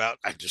forgot about.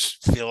 I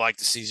just feel like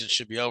the season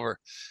should be over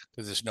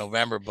because it's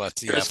November. But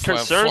there's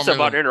concerns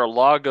about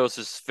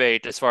Interlagos'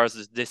 fate as far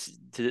as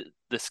the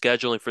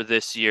scheduling for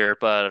this year,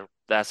 but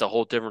that's a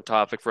whole different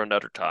topic for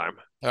another time.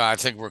 I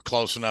think we're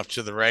close enough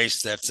to the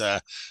race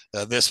that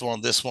this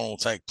one will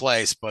take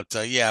place. But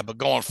but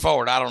going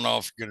forward, I don't know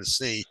if you're going to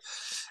see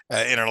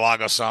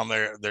Interlagos on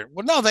there.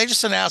 Well, no, they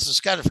just announced the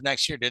schedule for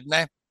next year, didn't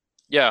they?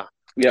 Yeah.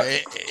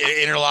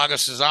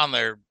 Interlagos is on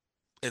there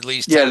at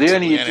least. There's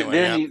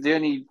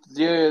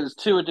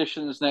two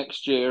editions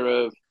next year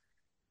of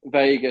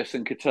Vegas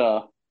and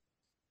Qatar.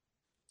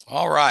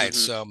 All right.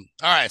 So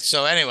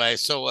anyway,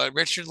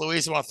 Richard,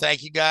 Louise, I want to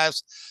thank you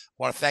guys.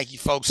 I want to thank you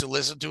folks that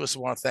listen to us. I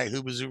want to thank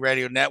Hoobazoo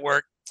Radio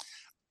Network,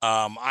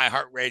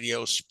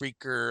 iHeartRadio,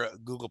 Spreaker,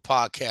 Google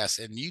Podcasts,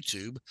 and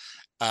YouTube.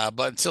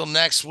 But until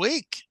next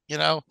week,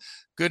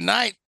 good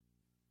night.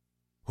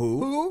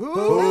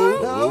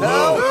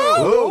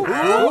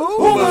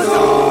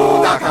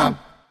 Hoobazoo.com.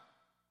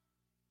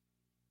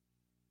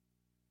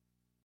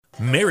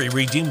 Mary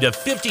redeemed a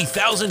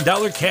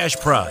 $50,000 cash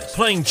prize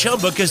playing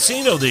Chumba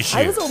Casino this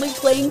year. I was only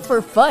playing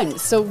for fun,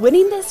 so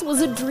winning this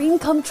was a dream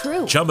come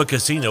true. Chumba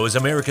Casino is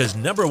America's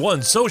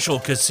 #1 social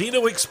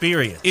casino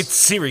experience. It's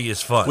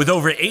serious fun. With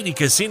over 80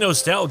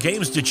 casino-style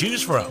games to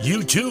choose from,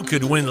 you too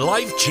could win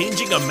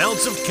life-changing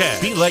amounts of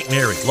cash. Be like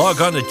Mary.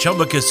 Log on to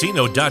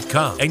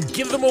ChumbaCasino.com and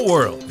give them a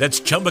whirl. That's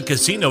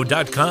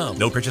ChumbaCasino.com.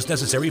 No purchase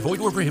necessary. Void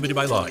or prohibited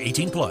by law.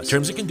 18+.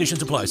 Terms and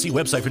conditions apply. See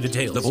website for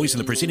details. The voice in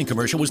the preceding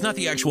commercial was not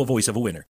the actual voice of a winner.